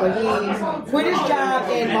page, but he quit his job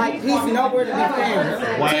and like he's nowhere to be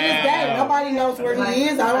found. Wow. To this day, nobody knows where he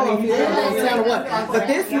is. I don't know if he's in town or what. But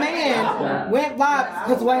this man went live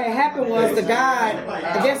because what had happened was the guy,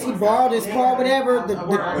 I guess he borrowed his car, whatever. The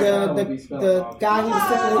guy he was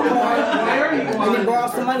sitting in the car, and he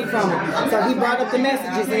borrowed some money from him. So he brought up the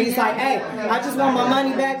messages and he's like, "Hey, I just want my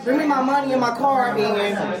money back. Bring me my money in my car, and you know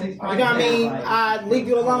what I mean? I leave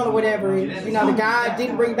you alone or whatever." You know, the guy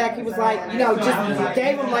didn't bring back. He was like, you know, just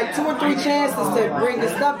gave him like 2 or 3 chances to bring the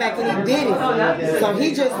stuff back, and he did it. So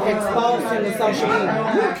he just exposed him to social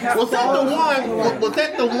media. Was that the one? Was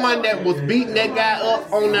that the one that was beating that guy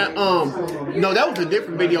up on that? No, that was a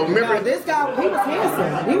different video. Remember? No, this guy, he was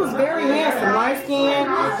handsome. He was very handsome, light skin.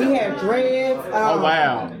 He had dreads. Oh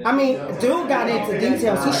wow! I mean, dude got into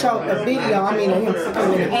details. He showed the video. I mean, him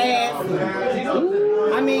sticking in the ass.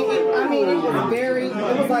 I mean,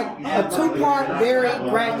 it was like a 2-part, very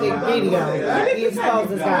graphic video. He exposed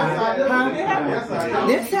this guy.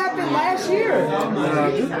 This happened last year.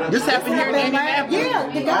 This happened here in Indianapolis?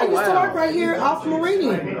 Yeah, the guy used to work right here off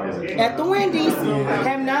Meridian at the Wendy's.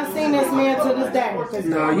 Have not seen this man to this day.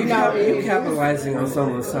 No, you're capitalizing on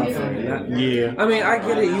someone's suffering. Yeah. I mean, I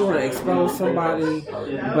get it. You want to expose somebody,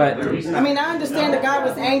 but I mean, I understand the guy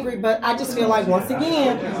was angry, but I just feel like once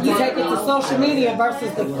again, you take it to social media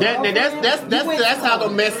versus the. That's how the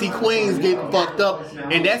messy queens get fucked up,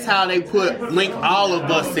 and that's how they link all of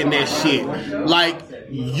us in that shit. Like,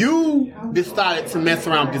 you decided to mess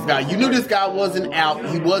around with this guy. You knew this guy wasn't out.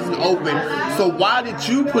 He wasn't open. So why did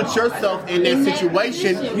you put yourself in that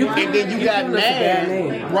situation and then you got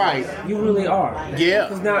mad? Right. You really are. Yeah.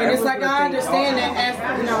 And it's like I understand that as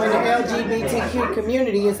you know in the LGBTQ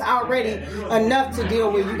community, it's already enough to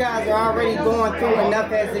deal with. You guys are already going through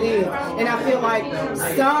enough as it is. And I feel like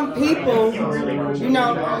some people, you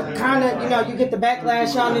know, kind of, you get the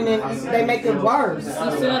backlash on it and they make it worse.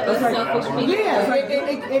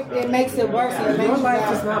 It makes it worse. Your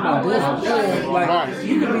life is not my business. Like,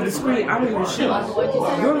 you can be discreet. I don't give a shit.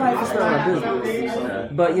 Your life is not my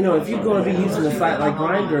business. But, if you're going to be using a site like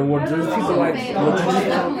Guyger, where there's people like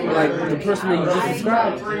the person that you just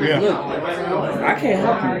described, look, I can't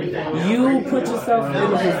help you. You put yourself in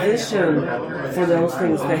a position for those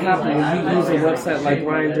things to happen when you use a website like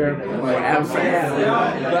Grindr or absolutely.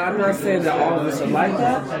 But I'm not saying that all of us are like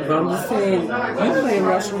that, but I'm just saying you play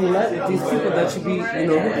Russian roulette with these people that you be,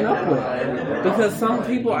 hooking up with. Because some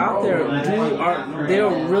people out there they're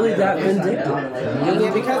really that vindictive.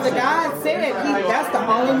 Yeah, because the guy said that's the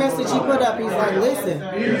only message he put up. He's like, listen,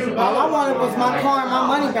 all I wanted was my car and my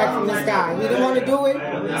money back from this guy. He didn't want to do it,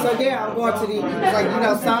 so yeah, I'm going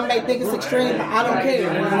to some may think it's extreme, but I don't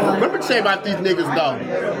care. Remember to say about these niggas though,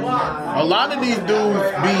 a lot of these dudes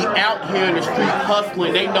be out here in the street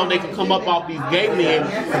hustling. They know they can come up off these gay men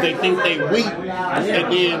because they think they weak,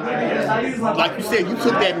 and then, like you said, you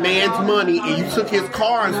took that man's money and you took his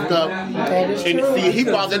car and stuff, and see, he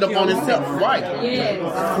brought it up on himself, right? Yes.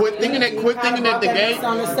 Quit thinking that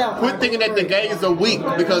the gays are weak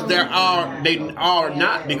because they are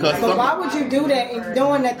not. Because but why would you do that and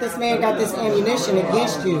knowing that this man got this ammunition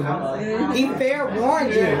against you? He fair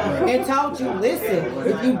warned you and told you, listen,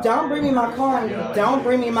 if you don't bring me my car and you don't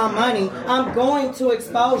bring me my money, I'm going to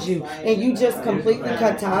expose you. And you just completely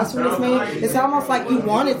cut ties from this man. It's almost like you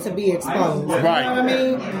wanted to be exposed. Right. Right. You know what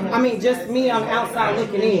I mean? I mean, just me on the outside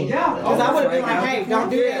looking in. Because I would have been like, hey, don't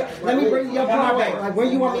do that. Let me bring your car back. Like, where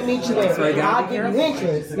you want me to meet you at? I'll give you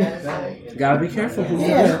interest. Gotta be careful who you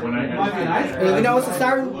yeah. And you know, it's a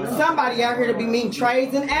certain somebody out here to be meeting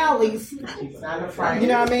trades and alleys. You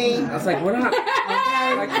know what I mean? I was like, we're not.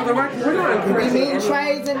 Like, for the record, we're not encouraging anyone.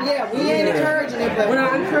 Trades and we ain't encouraging it, but we're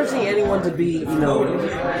not encouraging anyone to be,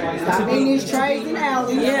 stop being these trades and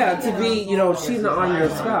alleys. Yeah, to be, cheating on your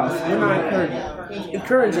spouse. We're not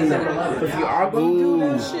encouraging that. But if you are going to do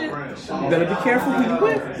that shit, you better be careful who you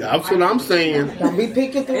with. That's what I'm saying. Don't be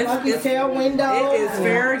peeking through Lucky's tail window. It is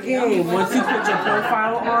fair game once you put your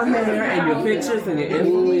profile on there and your pictures and your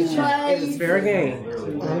information. It is fair game.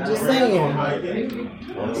 I'm just saying.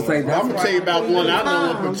 It's like, I'm gonna tell you about one I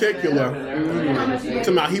know in particular.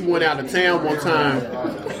 Talking about he went out of town one time,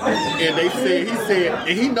 and he said,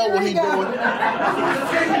 and he know what he doing.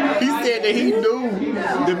 He said that he knew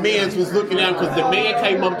the man was looking at him because the man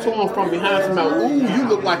came up to him from behind. Talking about, ooh, you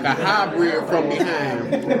look like a hybrid from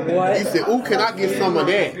behind. What? He said, ooh, can I get some of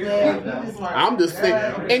that? I'm just saying,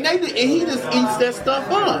 and he just eats that stuff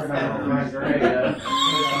up.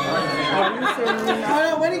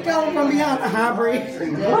 Where he coming from behind? A hybrid?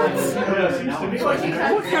 What? That's a weird thing.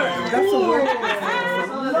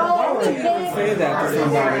 Why would you even say that to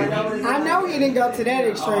somebody? I know he didn't go to that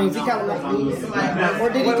extreme. He called him or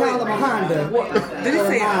did he call him a Honda? Did he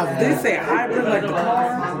say hybrid like the car?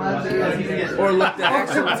 Or like the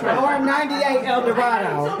actual truck? Or a 98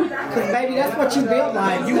 Eldorado. Because baby, that's what you built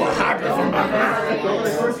like. You a hybrid from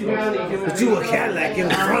behind. But you a Cadillac in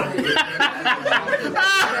the front.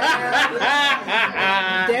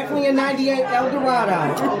 Definitely a 98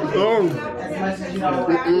 Eldorado.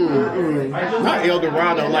 Not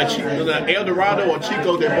Eldorado, like Eldorado or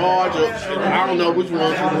Chico de Barge, or I don't know which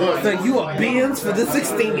one it was. So you a Benz for the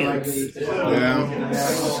 16 inch? Yeah.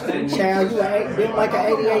 Child, you built like an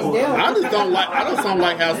 88 Delta. I just don't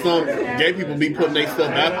like how some gay people be putting their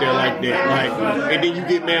stuff out there like that, like, and then you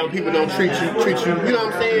get mad when people don't treat you. You know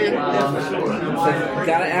what I'm saying?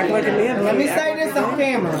 Gotta act like a man. Let me say this on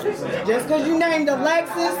camera. Just because you named a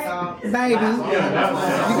Lexus, baby, you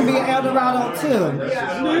can be an Eldorado too.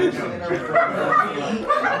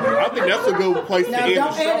 I think that's a good place to end. Now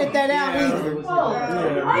don't edit that out either.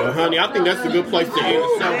 Well, honey, I think that's a good place to end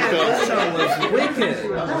the show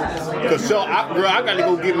because I gotta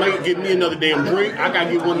go get me another damn drink. I gotta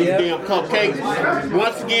get one of these damn cupcakes.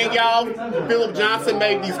 Once again, y'all, Philip Johnson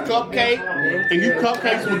made these cupcakes, and these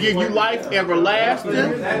cupcakes will give you life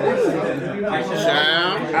everlasting. I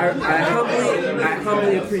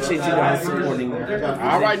humbly appreciate you guys supporting me.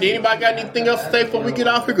 All right, anybody got anything else to say before we get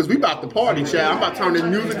off here? Because we about to party, child. I'm about to turn this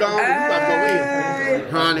music on. We about to go in,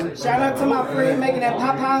 honey. Shout out to my friend making that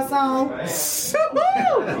Popeye song.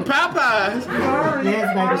 Popeyes.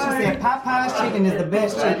 Yes, baby. She said Popeye's chicken is the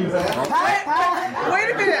best chicken. Popeye. Wait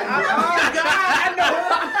a minute. Oh God, I know.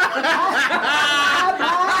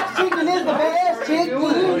 Popeye's chicken is the best chicken.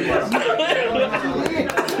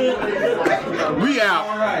 We out.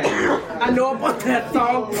 I know about that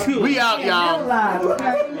song too. We out, y'all.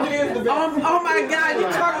 Oh my God, you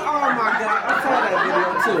talking? Oh my God, I saw that video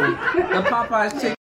too. The Popeye's chicken.